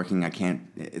just not working.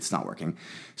 It's not working.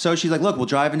 So she's like, look, we'll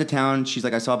drive into town. She's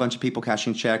like, I saw a bunch of people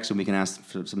cashing checks, and we can ask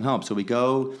for some help. So we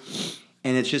go,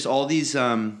 and it's just all these...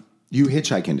 You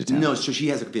hitchhike into town. No, so she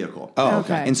has a vehicle. Oh,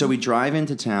 Okay. okay. And so we drive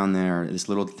into town there, this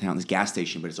little town, this gas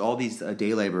station, but it's all these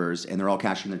day laborers, and they're all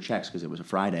cashing their checks because it was a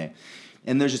Friday.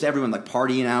 And there's just everyone like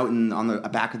partying out and on the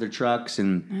back of their trucks,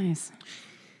 and Nice.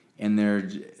 they're,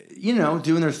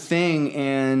 doing their thing.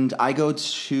 And I go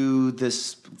to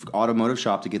this automotive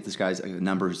shop to get this guy's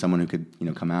number, someone who could,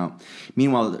 come out.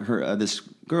 Meanwhile, this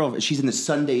girl, she's in this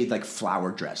Sunday like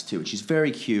flower dress too, and she's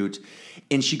very cute.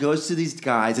 And she goes to these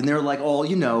guys, and they're like all,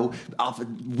 off a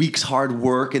week's hard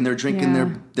work, and they're drinking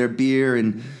Yeah. their beer,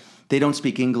 and they don't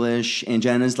speak English. And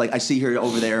Jenna's like, I see her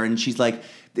over there, and she's like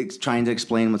trying to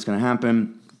explain what's going to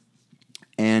happen.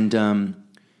 And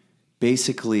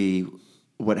basically,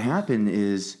 what happened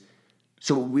is,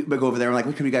 so we go over there and like,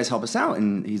 well, can you guys help us out?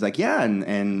 And he's like, yeah,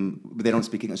 and they don't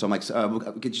speak English. So I'm like, we'll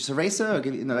get you cerveza.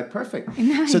 And they're like, perfect.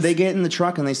 Nice. So they get in the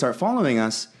truck and they start following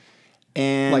us.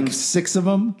 And Like 6 of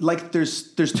them? like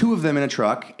there's 2 of them in a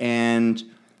truck,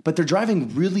 but they're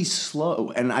driving really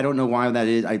slow, and I don't know why that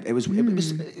is.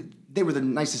 They were the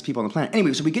nicest people on the planet.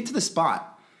 Anyway, so we get to the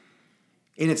spot,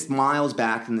 and it's miles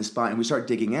back from the spot, and we start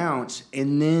digging out,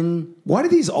 and then Why do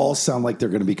these all sound like they're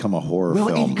going to become a horror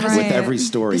film because with Right. every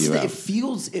story you have?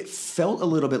 it felt a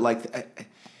little bit like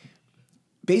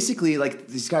basically like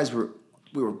these guys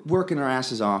we were working our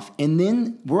asses off, and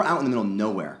then we're out in the middle of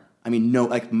nowhere. I mean,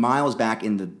 like miles back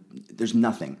there's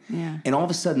nothing. Yeah. And all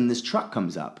of a sudden this truck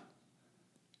comes up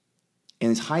and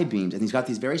it's high beams, and he's got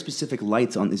these very specific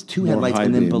lights on these 2 More headlights, high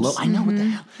and then beams. below, I know what the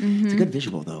hell. It's a good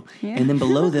visual though. Yeah. And then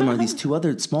below them are these 2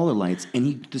 other smaller lights,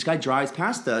 and this guy drives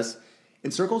past us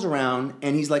and circles around,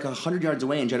 and he's like 100 yards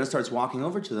away, and Jenna starts walking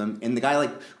over to them, and the guy like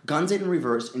guns it in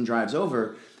reverse and drives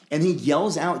over, and he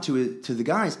yells out to the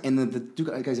guys, and the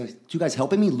 2 guys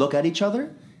helping me look at each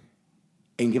other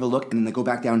and give a look, and then they go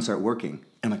back down and start working.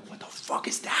 And I'm like, what the fuck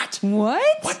is that?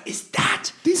 What? What is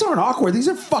that? These aren't awkward. These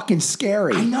are fucking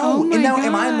scary. I know. Oh my and now God.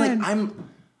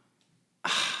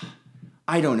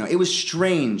 I don't know. It was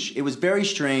strange. It was very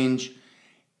strange.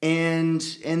 And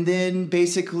then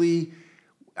basically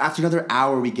after another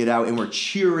hour we get out and we're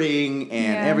cheering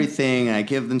and everything, and I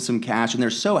give them some cash and they're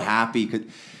so happy,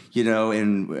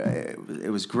 and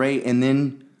it was great. And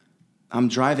then I'm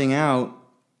driving out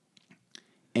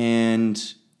and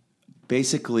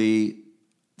basically,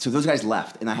 so those guys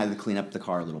left and I had to clean up the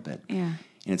car a little bit. Yeah.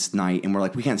 And it's night, and we're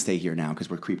like, we can't stay here now because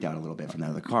we're creeped out a little bit from the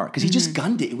other car. Because he just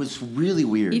gunned it. It was really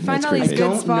weird. You find That's all these crazy. good I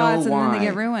don't spots know and then they why.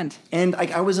 get ruined. And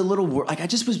I was a little my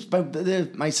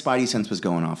spidey sense was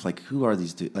going off. Like, who are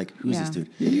these dudes? Like, who's this dude?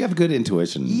 Yeah, you have good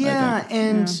intuition. Yeah, I think.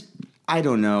 and I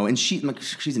don't know. And she's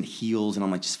in heels, and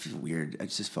I'm like, just feel weird. I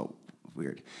just felt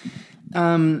weird.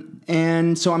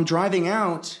 And so I'm driving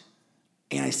out,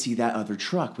 and I see that other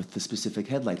truck with the specific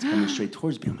headlights coming straight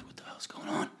towards me. I'm like, what the hell's going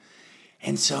on?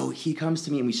 And so he comes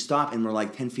to me, and we stop, and we're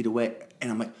like 10 feet away.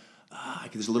 And I'm like,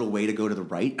 there's a little way to go to the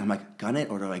right. I'm like, gun it,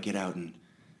 or do I get out and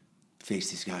face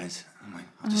these guys? I'm like,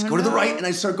 I'll just go to the right, and I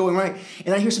start going right.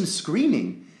 And I hear some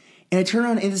screaming. And I turn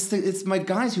around, and it's my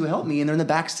guys who helped me, and they're in the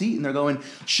back seat, and they're going,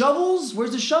 shovels?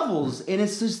 Where's the shovels? And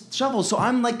it's just shovels. So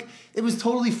I'm like, it was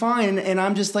totally fine, and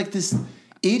I'm just like this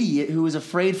idiot who was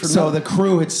afraid for So the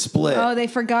crew had split. Oh, they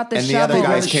forgot the And the shovel. other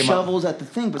guys the came up. shovels at the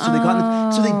thing, but so they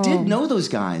got so they did know those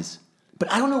guys.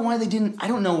 But I don't know why they didn't. I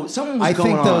don't know. Something was I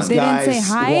going think those on. They didn't say guys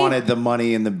hi? wanted the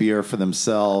money and the beer for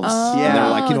themselves. Yeah. They're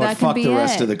like, you know what, that could fuck be the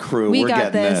rest it. of the crew. We We're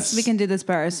got getting this. We can do this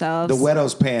by ourselves. The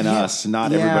widow's paying us,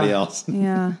 not Yeah. everybody else.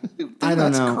 Yeah. I don't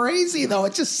That's know. crazy, though.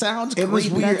 It just sounds It was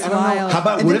creepy. weird. That's I don't know. wild. How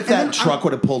about And what then- if that and then truck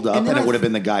would have pulled up and and then it I- would have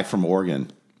been the guy from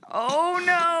Oregon? Oh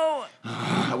no.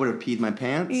 I would have peed my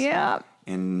pants. Yeah.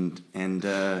 And taken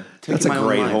That's a my own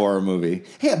great life. horror movie.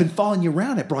 Hey, I've been following you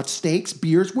around. I brought steaks,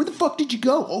 beers. Where the fuck did you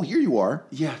go? Oh, here you are.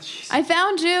 Yeah. Geez. I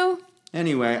found you.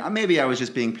 Anyway, maybe I was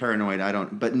just being paranoid. I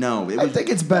don't. But no, it I was. think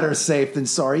it's better safe than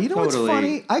sorry. You know Totally. what's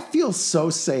funny? I feel so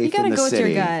safe You gotta in the go with your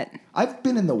city. gut. I've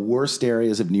been in the worst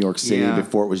areas of New York City Yeah.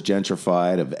 before it was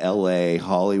gentrified, of LA,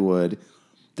 Hollywood.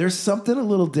 There's something a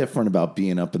little different about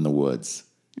being up in the woods.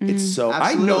 It's so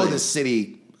I know Absolutely.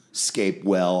 the cityscape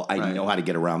well. I Right. know how to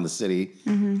get around the city.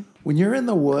 When you're in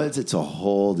the woods, it's a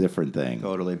whole different thing.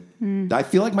 Totally. I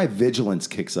feel like my vigilance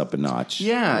kicks up a notch.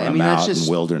 Yeah, when I I'm mean, that's out just-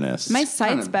 in wilderness. My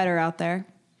sight's kinda- better out there.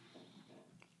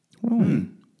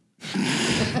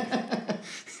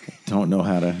 Don't know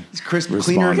how to. It's crisp,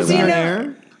 respond cleaner, to cleaner that.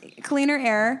 air. Cleaner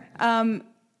air.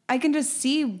 I can just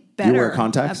see better You wear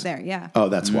contacts up there. Yeah. Oh,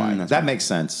 that's why. that's that makes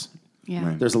sense.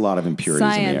 Yeah. There's a lot of impurities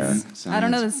in the air. Science. I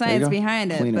don't know the There you science go.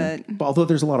 behind it, Cleaner. but Although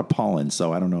there's a lot of pollen,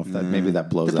 so I don't know if that maybe that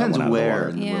blows Depends that one out where.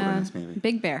 of the water. yeah. wilderness, maybe.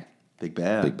 Big Bear. Big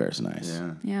Bear. Big Bear's nice.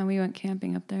 Yeah. Yeah, we went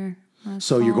camping up there. last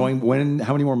So you're fall. going when?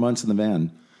 How many more months in the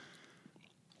van?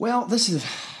 Well, this is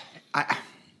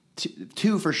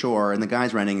two for sure, and the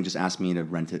guy's renting and just asked me to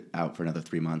rent it out for another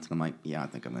 3 months. And I'm like, yeah, I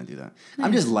think I'm going to do that.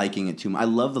 I'm just liking it too much. I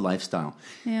love the lifestyle.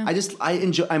 Yeah. I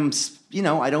enjoy.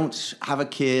 I don't have a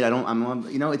kid.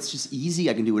 It's just easy.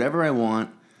 I can do whatever I want.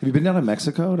 Have you been down to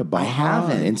Mexico to Baja? I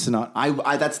haven't. Ensenada?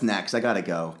 I that's next. I gotta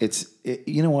go.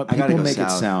 You know what? I gotta People go make it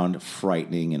south. sound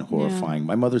frightening and horrifying.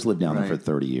 My mother's lived down there for Right.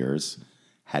 30 years.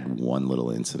 Had one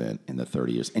little incident in the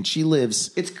 30 years, and she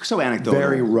lives. It's so anecdotal.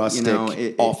 Very rustic, You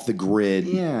know, off the grid,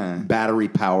 Yeah. battery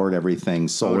powered, everything,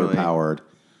 solar Totally. powered.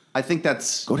 I think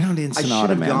that's Go down to I Ensenada, should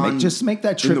have man. gone Just make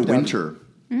that trip in the down- winter.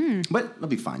 But I'll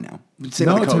be fine now. Stay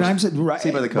No, by the coast. tonight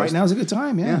Stay by the coast. right now is a good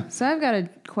time. Yeah. So I've got a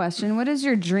question. What is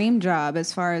your dream job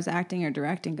as far as acting or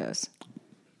directing goes?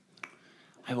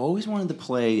 I've always wanted to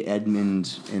play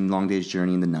Edmund in Long Day's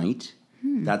Journey in the Night.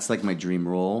 That's like my dream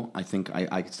role. I think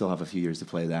I could still have a few years to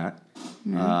play that.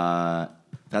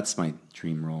 That's my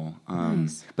dream role.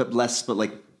 Nice. But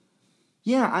like,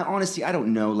 yeah, honestly, I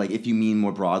don't know. Like, if you mean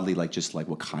more broadly, like just like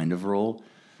what kind of role,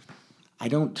 I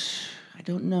don't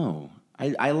know.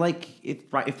 I like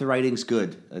if the writing's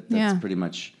good. That's Yeah. pretty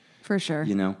much, For sure.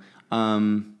 you know.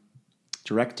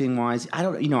 Directing wise, I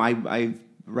don't. I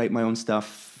write my own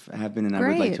stuff. I have been, and I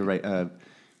would like Great. to write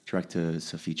direct a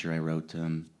feature I wrote.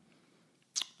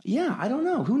 Yeah, I don't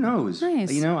know. Who knows?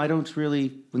 Nice. You know, I don't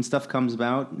really. When stuff comes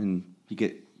about and you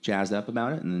get jazzed up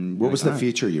about it, and then What you're was like, the "All right."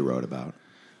 feature you wrote about?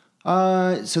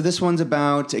 So this one's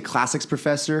about a classics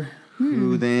professor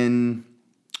who then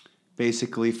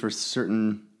basically for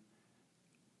certain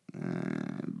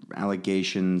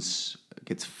allegations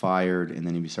gets fired, and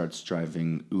then he starts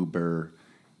driving Uber,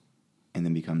 and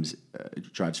then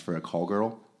drives for a call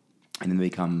girl, and then they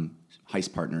become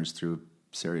heist partners through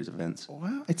a series of events.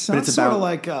 Wow, it sounds it's sort of about-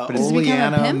 like but it's- Does he become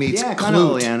a Oleana pimp? meets Yeah, kind of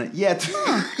Clute. Oleana. Yeah,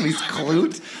 he's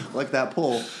Clute, like that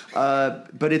pole.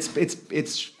 But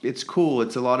it's cool.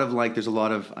 It's a lot of like there's a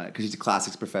lot of because he's a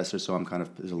classics professor, so I'm kind of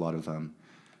there's a lot of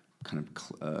kind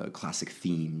of classic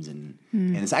themes, and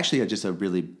it's actually just a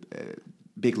really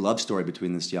big love story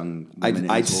between this young woman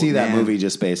and I'd this see old that man. movie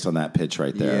just based on that pitch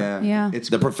right there. Yeah. It's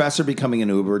The professor becoming an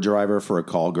Uber driver for a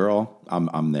call girl.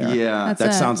 I'm there. Yeah. That's that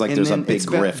it. sounds like And there's a then big it's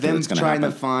about grift them that's going to trying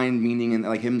happen. to find meaning, and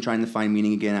like him trying to find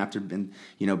meaning again after been,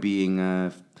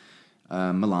 being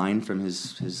maligned from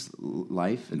his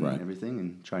life and Right. everything,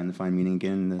 and trying to find meaning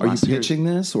again. In the Are you last years. pitching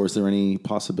this, or is there any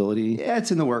possibility? Yeah,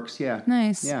 it's in the works. Yeah.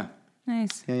 Nice. Yeah.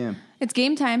 Nice. Yeah. It's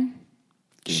game time.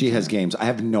 She has games. I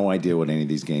have no idea what any of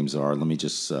these games are. Let me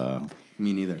just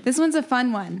Me neither. This one's a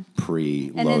fun one.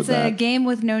 preload And it's that. a game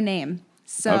with no name.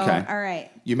 So, Okay. all right.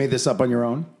 You made this up on your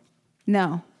own?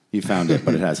 No. You found it,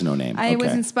 but it has no name. I okay.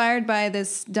 was inspired by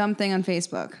this dumb thing on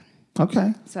Facebook.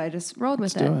 Okay. So I just rolled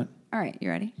with Let's do it. All right. You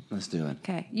ready? Let's do it.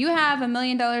 Okay. You have $1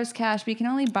 million cash, but you can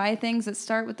only buy things that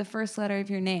start with the first letter of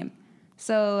your name.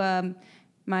 So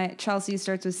my Chelsea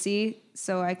starts with C,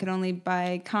 so I could only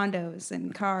buy condos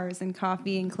and cars and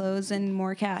coffee and clothes and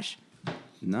more cash.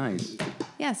 Nice.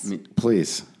 Yes.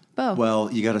 Please. Bo. Well,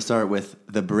 you got to start with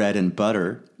the bread and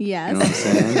butter. Yes. You know what I'm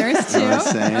saying? There's You know what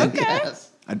I'm two. saying? Okay.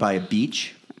 I'd buy a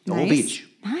beach. The whole Nice. beach.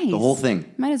 Nice. The whole thing.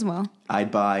 Might as well.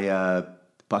 I'd buy a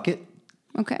bucket.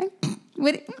 Okay.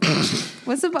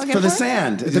 What's the bucket For the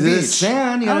sand. The beach.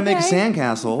 Sand. You got to make a Okay.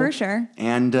 sandcastle. For sure.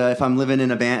 And if I'm living in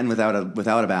a van without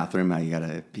a bathroom, I got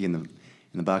to pee in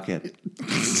the bucket.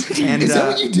 And, Is that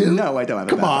what you do? No, I don't have a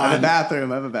Come bathroom. I have on. a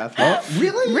bathroom. I have a bathroom.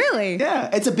 Really? Really? Yeah,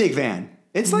 it's a big van.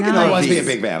 It's like Nice. an Oh, RV. it must be a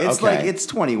big van. It's Okay. like it's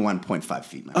 21.5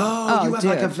 feet. Man. Oh, you have dude.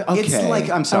 like a. Okay. It's like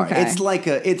I'm sorry. Okay. It's like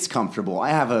it's comfortable.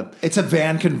 I have a. It's a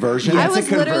van conversion. I it's a was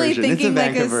literally conversion. It's thinking van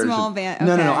like a conversion. small van.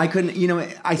 No, Okay. I couldn't.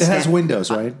 I It has windows,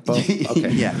 right? Both? Okay.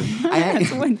 Yeah.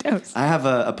 It's windows. I have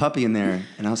a puppy in there,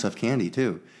 and I also have candy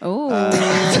too. Oh.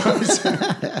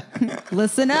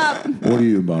 Listen up. What are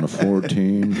you, about a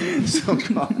 14? So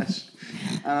gosh,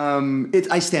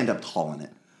 I stand up tall in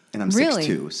it, and I'm Really?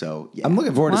 6'2", so yeah. I'm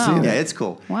looking forward to Wow. seeing Yeah, it. it's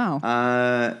cool. Wow.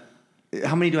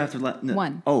 How many do I have to let? No.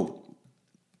 One. Oh,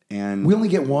 and We only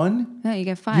get one? No, you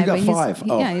got 5. You got but he's- 5.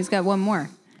 Oh. Yeah, he's got one more.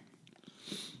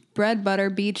 Bread, butter,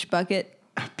 beach, bucket.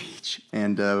 a peach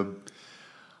and a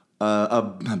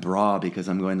bra because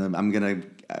I'm not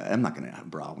gonna have a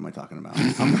bra. What am I talking about?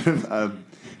 I'm gonna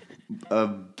a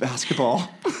basketball.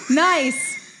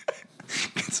 Nice.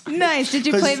 Nice. Did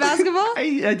you play basketball?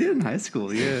 I did in high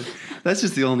school. Yeah, that's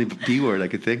just the only B word I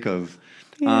could think of.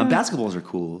 Basketballs are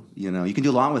cool. You can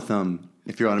do a lot with them.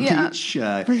 If you're on a Yeah, beach,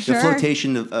 for the sure.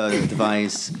 flotation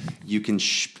device, you can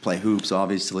play hoops.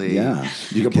 Obviously, Yeah.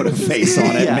 You can put a face on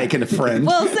it, Yeah. make it a friend.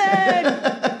 Wilson.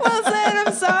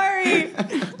 I'm sorry.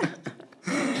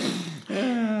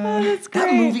 Oh, that's great.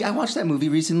 That movie, I watched that movie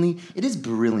recently. It is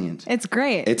brilliant. It's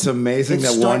great. It's amazing It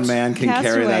that starts- one man can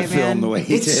carry that Castaway, film man. the way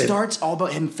he It did. starts all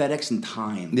about him FedExing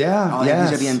time. Yeah, all yes.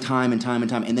 he's gotta be on time and time and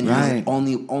time, and then he Right. has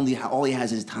only all he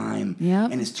has is time.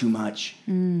 Yep. And it's too much.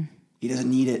 He doesn't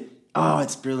need it. Oh,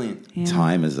 it's brilliant.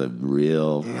 Time is a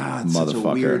real Yeah, it's such a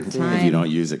weird motherfucker thing. if you don't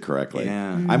use it correctly.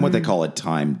 Yeah. I'm what they call a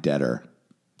time debtor.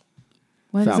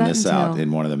 what does Found that this entail? out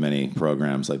in one of the many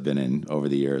programs I've been in over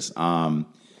the years.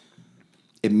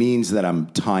 It means that I'm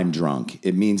time drunk.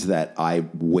 It means that I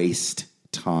waste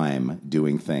time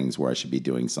doing things where I should be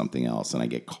doing something else, and I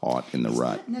get caught in the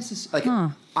rut.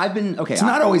 I've been okay. It's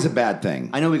not always a bad thing.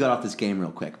 I know we got off this game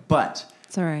real quick, but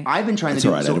It's all right. I've been trying It's to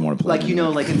do all right. I didn't wanna play like it you know,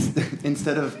 anyway.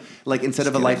 like instead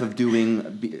of a life of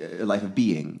doing, a life of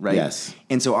being, right? Yes.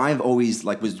 And so I've always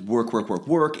was work,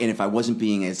 and if I wasn't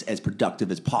being as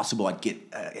productive as possible, I'd get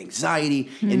anxiety.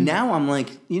 And now I'm like,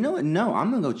 you know what? No,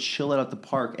 I'm gonna go chill out at the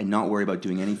park and not worry about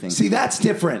doing anything. See, that's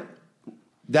different.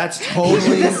 That's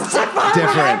totally different.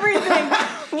 Everything.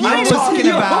 I'm talking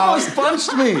You about. almost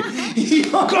punched me.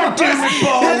 God damn it,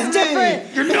 Bo. That's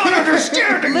different. You're not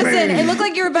understanding Listen, it looked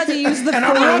like you were about to use the and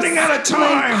force. I'm running out of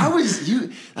time.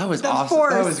 That was awesome.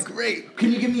 force. That was great.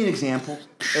 Can you give me an example,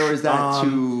 or is that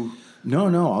too?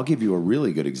 No, I'll give you a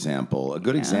really good example. A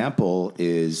good example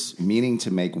is meaning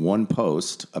to make one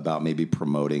post about maybe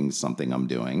promoting something I'm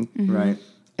doing Right.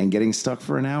 and getting stuck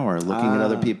for an hour looking at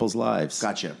other people's lives.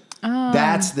 Gotcha.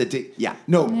 That's the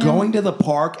going to the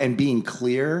park and being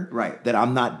clear Right. that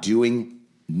I'm not doing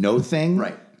no thing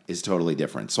Right. is totally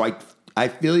different. So I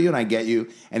feel you and I get you,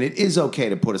 and it is okay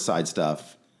to put aside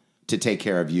stuff to take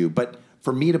care of you, but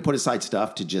for me to put aside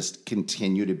stuff to just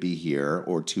continue to be here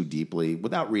or too deeply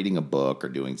without reading a book or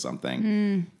doing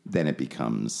something, then it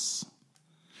becomes.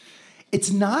 It's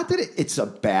not that it's a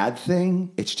bad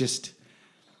thing. It's just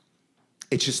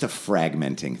It's just a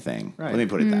fragmenting thing. Right. Let me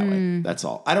put it that way. That's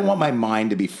all. I don't want my mind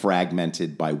to be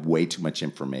fragmented by way too much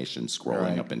information scrolling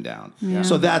Right. up and down. Yeah.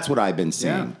 So that's what I've been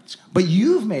seeing. Yeah. But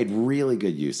you've made really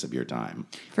good use of your time.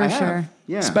 For I have. sure.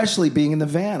 Yeah. Especially being in the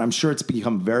van. I'm sure it's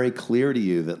become very clear to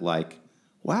you that, like,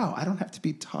 wow, I don't have to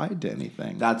be tied to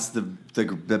anything. That's the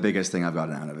biggest thing I've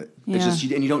gotten out of it. Yeah. It's just,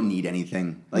 and you don't need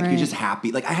anything. Like, Right. you're just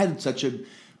happy. Like, I had such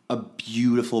a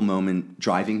beautiful moment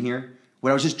driving here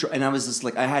where I was just, and I was just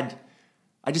like,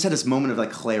 I just had this moment of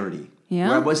like clarity. Yeah.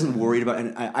 Where I wasn't worried about,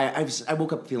 and I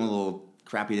woke up feeling a little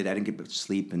crappy that I didn't get much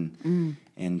sleep, and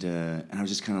I was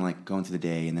just kind of like going through the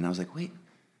day, and then I was like, wait,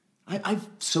 I'm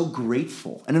so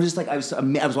grateful, and I was just like, I was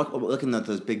looking at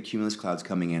those big cumulus clouds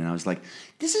coming in, and I was like,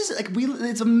 this is like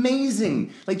it's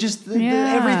amazing, like just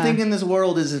Yeah. everything in this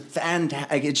world is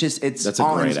fantastic. It's That's a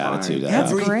great awe-inspiring. attitude to have.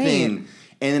 That's Everything, great.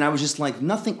 and then I was just like,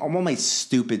 nothing. All my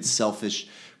stupid, selfish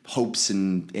hopes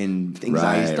and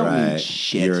anxieties don't mean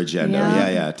shit. Your agenda. Yeah.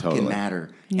 Yeah, totally. Fucking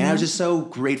matter. And I was just so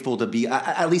grateful to be,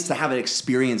 at least to have an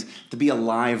experience, to be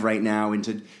alive right now and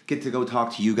to get to go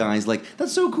talk to you guys. Like,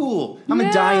 that's so cool. I'm going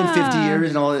to die in 50 years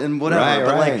and all and whatever. Right,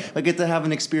 but right. like, I get to have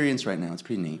an experience right now. It's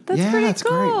pretty neat. That's pretty that's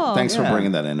cool. great. Thanks for Yeah.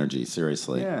 bringing that energy.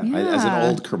 Seriously, Yeah. As an Yeah.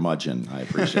 old curmudgeon, I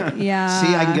appreciate it. Yeah.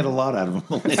 See, I can get a lot out of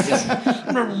them.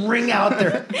 I'm gonna ring out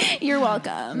there. You're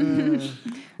welcome.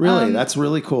 Really, that's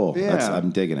really cool. Yeah. I'm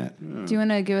digging it. Do you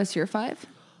want to give us your 5?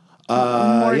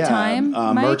 More time,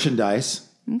 Mike? merchandise.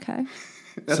 Okay.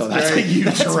 So that's a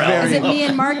huge realm. Is it me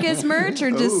and Marcus merch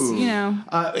or just,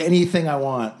 Anything I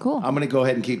want. Cool. I'm going to go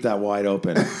ahead and keep that wide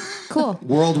open. cool.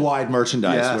 Worldwide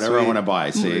merchandise, Yeah, whatever I sweet. want to buy.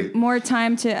 See, More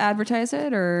time to advertise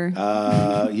it or?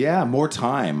 yeah, more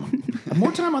time.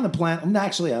 More time on the planet. No,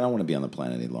 actually, I don't want to be on the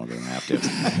planet any longer than I have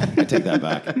to. I take that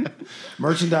back.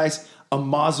 Merchandise, a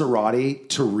Maserati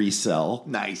to resell.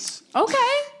 Nice. Okay.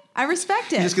 I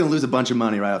respect it. You're just going to lose a bunch of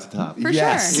money right off the top. For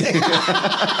Yes. sure.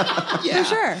 Yeah. For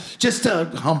sure. Just to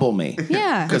humble me.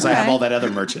 Yeah. Because I have okay. all that other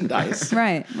merchandise.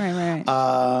 Right.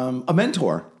 A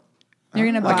mentor. You're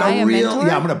going to Like buy a mentor?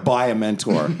 Yeah, I'm going to buy a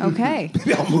mentor. Okay.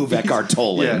 Maybe I'll move Eckhart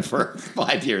Tolle Yeah. in for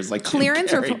 5 years. Like Jim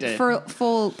Clearance or Carrey did. for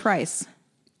full price?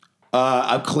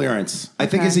 Clearance. I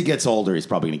think Okay. as he gets older, he's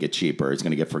probably going to get cheaper. He's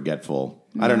going to get forgetful.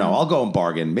 I don't know. I'll go and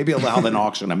bargain. Maybe I'll have an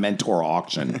auction, a mentor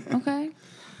auction. Okay.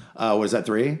 What is that,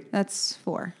 3? That's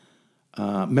 4.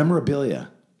 Memorabilia.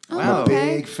 I'm a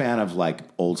okay. big fan of like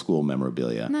old school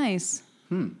memorabilia. Nice.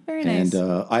 Very nice. And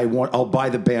I'll buy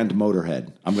the band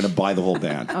Motorhead. I'm going to buy the whole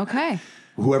band. Okay.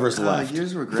 Whoever's left.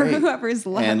 Yours were For great. whoever's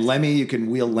left. And Lemmy, you can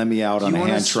wheel Lemmy out on a you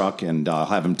wanna hand s- truck and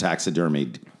have him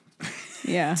taxidermied.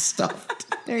 yeah. Stuffed.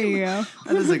 There you go.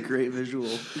 That is a great visual.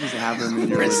 You just have them in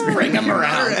your Bring him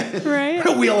around.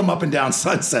 Right? Wheel him up and down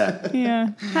Sunset. Yeah.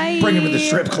 Hi. Bring him to the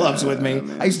strip clubs with me.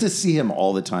 I used to see him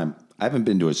all the time. I haven't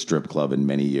been to a strip club in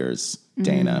many years,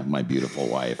 Dana, my beautiful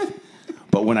wife.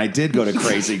 But when I did go to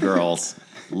Crazy Girls,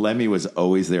 Lemmy was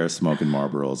always there smoking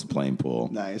Marlboros, playing pool.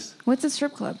 Nice. What's a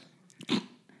strip club?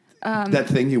 That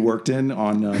thing you worked in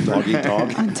on Dog Eat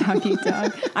Dog? Dog Eat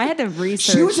Dog. I had to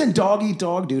research. She was in Dog Eat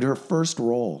Dog, dude, her first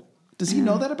role. Does he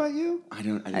know that about you? I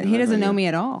don't He doesn't about know you. me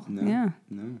at all. Yeah.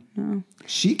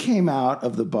 She came out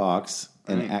of the box,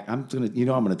 and Right. I'm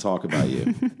gonna talk about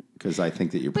you because I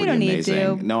think that you're pretty don't need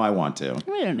amazing. to. No, I want to.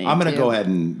 We don't need I'm gonna to. go ahead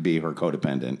and be her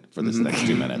codependent for this next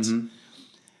 2 minutes.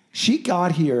 She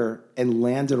got here and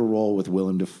landed a role with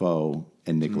Willem Dafoe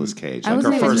and Nicolas Cage. I Like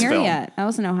wasn't her even first here film. yet. I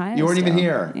was in Ohio. You weren't even still.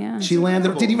 here. Yeah. She landed.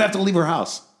 Didn't even have to leave her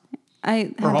house.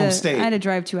 I her had home to, state. I had to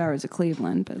drive 2 hours to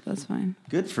Cleveland, but that's fine.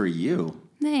 Good for you.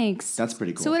 Thanks. That's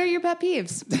pretty cool. So, what are your pet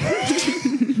peeves?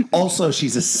 Also,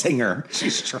 she's a singer.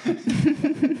 She's trying.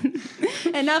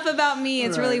 Enough about me.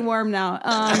 It's really warm now.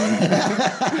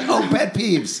 Oh, pet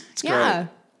peeves. It's Yeah.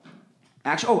 great.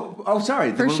 Actually,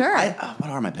 sorry. For sure. What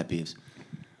are my pet peeves?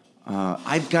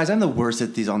 Guys, I'm the worst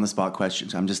at these on the spot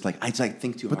questions. I'm just like, I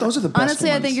think too hard. But those are the best Honestly,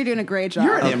 ones. I think you're doing a great job.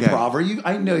 You're an Okay. improver.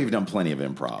 I know you've done plenty of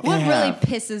improv. What I really have.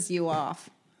 pisses you off?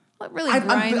 What really I'm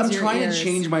grinds your trying ears? to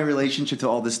change my relationship to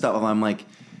all this stuff. And I'm like,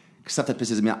 stuff that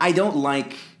pisses me off. I don't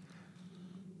like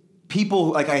people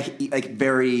like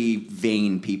very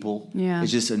vain people. Yeah.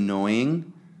 It's just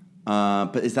annoying.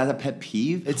 But is that a pet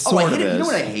peeve? It I sort hate of it. You know is.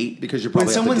 what I hate? Because you When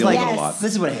probably have to someone's deal like, with it a lot.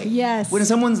 this is what I hate. Yes. When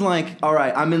someone's like, all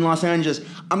right, I'm in Los Angeles.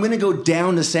 I'm going to go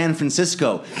down to San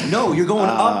Francisco. No, you're going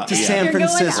up to yeah. San You're going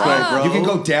Francisco, up. bro. You can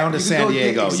go down to You can San go-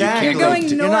 Diego. Exactly. You can't You're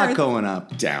going You're not north. going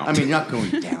up. Down. I mean, you're not going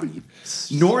down.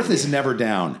 You North is never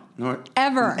down.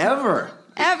 Ever. Ever.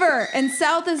 Ever. And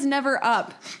south is never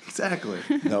up. Exactly.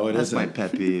 No, it That's isn't. my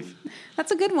pet peeve.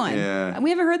 That's a good one. Yeah. We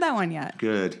haven't heard that one yet.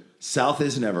 Good. South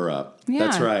is never up. Yeah.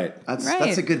 That's right. That's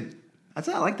Right. a good.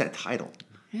 I like that title.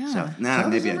 Yeah. South. Nah, South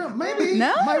maybe. is never- maybe.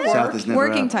 No, Might work. South is never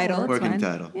working up. title. It's Working fine.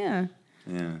 title. Yeah.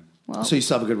 Yeah. Well, So you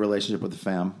still have a good relationship with the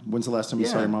fam. When's the last time you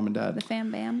saw Yeah. your mom and the dad?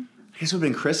 fam bam. I guess it would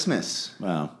have been Christmas.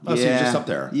 Wow. Oh, so you're just up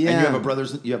there. Yeah. And you have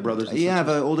brothers and sisters? Yeah, I have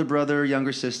an older brother,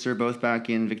 younger sister, both back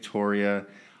in Victoria.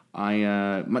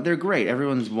 They're great.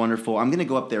 Everyone's wonderful. I'm going to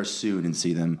go up there soon and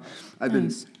see them. I've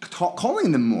Nice. been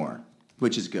calling them more,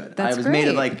 which is good. That's I was made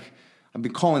of great. I've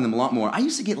been calling them a lot more. I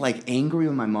used to get angry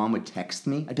when my mom would text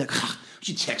me. I'd be like,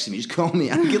 "You texting me? Just call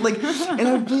me." I'd get and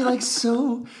I'd be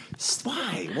so,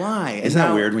 why? Isn't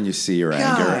that weird when you see your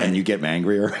anger God. and you get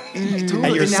angrier Totally. at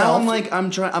And yourself? now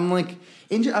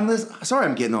sorry,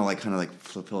 I'm getting all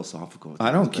philosophical.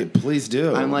 I don't care. Please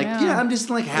do. I'm Yeah. I'm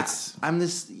just I'm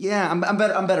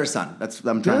better son.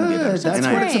 I'm trying to be a better Good. son. That's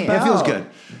And what it's It feels about. good.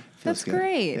 That's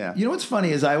great. Yeah. You know what's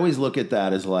funny is I always look at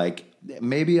that as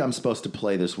maybe I'm supposed to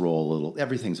play this role a little.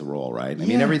 Everything's a role, right? I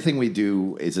mean, Yeah. everything we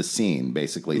do is a scene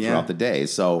basically Yeah. throughout the day.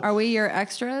 So, Are we your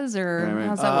extras or Right.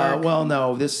 how's that work? well,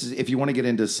 no. If you want to get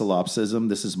into solipsism,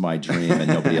 this is my dream, and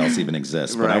nobody else even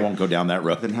exists. But I Right. won't go down that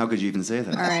road. Then how could you even say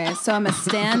that? All right, so I'm a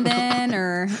stand-in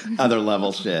or Other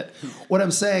level shit. What I'm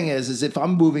saying is if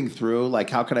I'm moving through,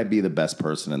 how could I be the best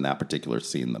person in that particular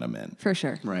scene that I'm in? for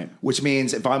sure. Right. Which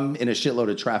means if I'm in a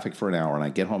shitload of traffic for an hour and I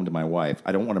get home to my wife,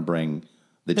 I don't want to bring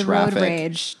the traffic. road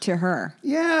rage to her.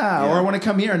 Yeah, or I want to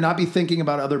come here and not be thinking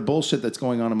about other bullshit that's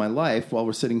going on in my life while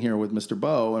we're sitting here with Mr.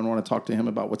 Bo and want to talk to him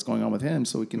about what's going on with him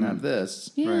so we can have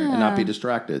this and not be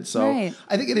distracted. So Right.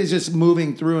 I think it is just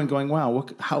moving through and going, wow,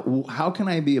 how can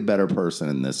I be a better person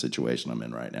in this situation I'm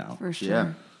in right now? For sure. Yeah.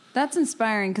 That's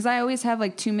inspiring because I always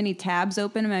have too many tabs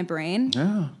open in my brain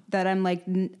that I'm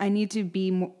I need to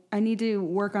be more, I need to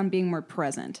work on being more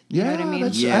present. You know what I mean?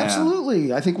 That's, Yeah.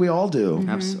 absolutely. I think we all do.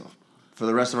 Absolutely. For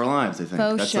the rest of our lives, I think.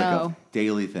 Faux That's show. a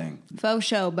daily thing. Faux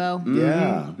show, Bo.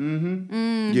 Yeah.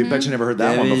 Mm-hmm. You bet you never heard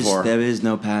that one before. There is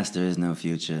no past, there is no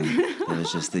future. There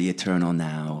is just the eternal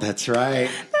now. That's right.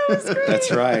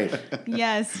 That's right.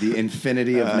 Yes. The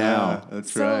infinity of now.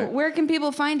 That's So where can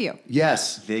people find you?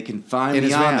 Yes. They can find In me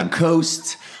his on van. the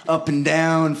coast, up and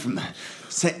down from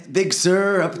Big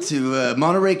Sur up to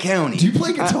Monterey County. Do you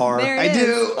play guitar? There I it is.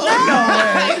 do.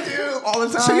 I do all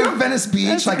the time. So you're at Venice Beach,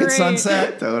 That's at great.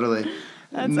 Sunset? Totally.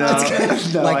 That's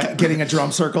No, Getting a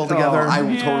drum circle together?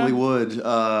 I totally would.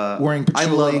 Wearing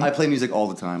patchouli? I play music all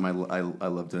the time. I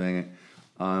love doing it.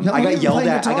 How I long got have you been yelled playing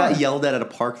at. I guitar? got yelled at a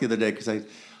park the other day because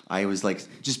I was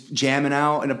just jamming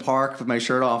out in a park with my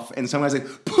shirt off, and some guy's like,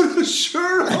 "Put a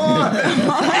shirt on."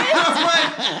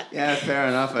 I was like, "Yeah, fair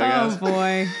enough, I Oh guess."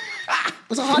 boy. It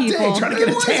was a hot day People. trying to get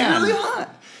It a was tan. really hot.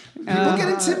 People get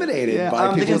intimidated by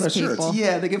they people with can- their shirts.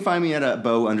 Yeah, they can find me at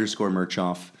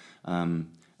Bo_Murchoff.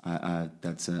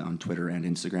 That's on Twitter and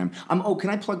Instagram. Can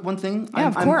I plug one thing? Yeah,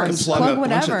 of course. plug a Plug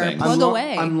bunch of whatever. things. Plug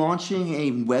away. I'm launching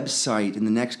a website in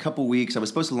the next couple weeks. I was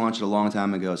supposed to launch it a long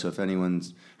time ago, so if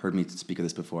anyone's heard me speak of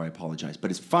this before, I apologize. But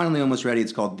it's finally almost ready.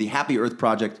 It's called The Happy Earth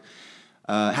Project.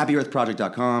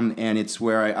 HappyEarthProject.com, and it's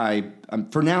where I'm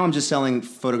for now I'm just selling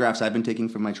photographs I've been taking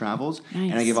from my travels,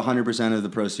 and I give 100% of the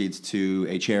proceeds to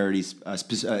a charity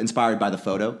inspired by the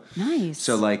photo. Nice.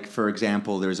 So, for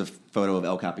example, there's a photo of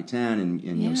El Capitan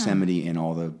in Yosemite, and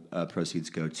all the proceeds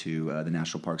go to the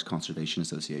National Parks Conservation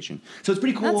Association. So it's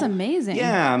pretty cool. That's amazing.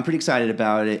 Yeah, I'm pretty excited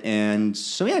about it, and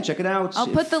so check it out. I'll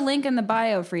put the link in the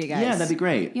bio for you guys. Yeah, that'd be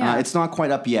great. Yeah. It's not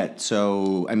quite up yet,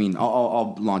 so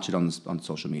I'll launch it on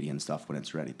social media and stuff when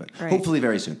it's ready, but Great. hopefully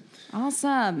very soon.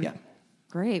 Awesome. Yeah.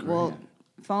 Great. Well,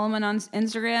 follow him on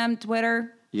Instagram,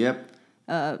 Twitter, Yep.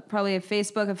 probably a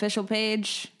Facebook official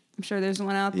page. I'm sure there's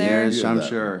one out there. Yes, Yeah, I'm that.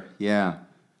 sure. Yeah.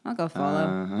 I'll go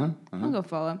follow. I'll go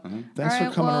follow. Thanks All for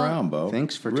right, coming well, around, Bo.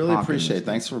 thanks for really talking appreciate with it.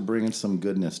 me. Thanks for bringing some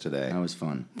goodness today. That was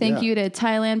fun. Thank Yeah. you to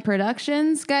Thailand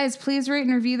Productions. Guys, please rate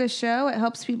and review the show. It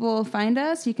helps people find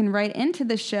us. You can write into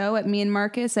the show at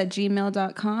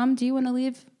meandmarcus@gmail.com. Do you want to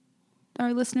leave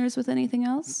our listeners with anything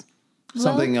else?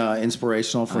 Something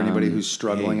inspirational for anybody who's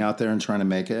struggling out there and trying to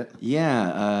make it.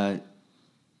 Yeah.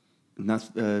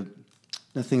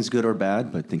 Nothing's good or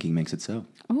bad, but thinking makes it so.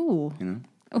 Oh. You know.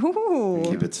 Ooh.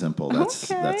 Keep it simple. That's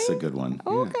a good one.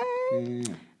 Okay.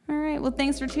 All right. Well,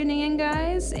 thanks for tuning in,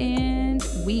 guys, and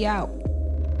we out.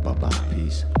 Bye-bye.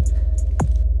 Peace.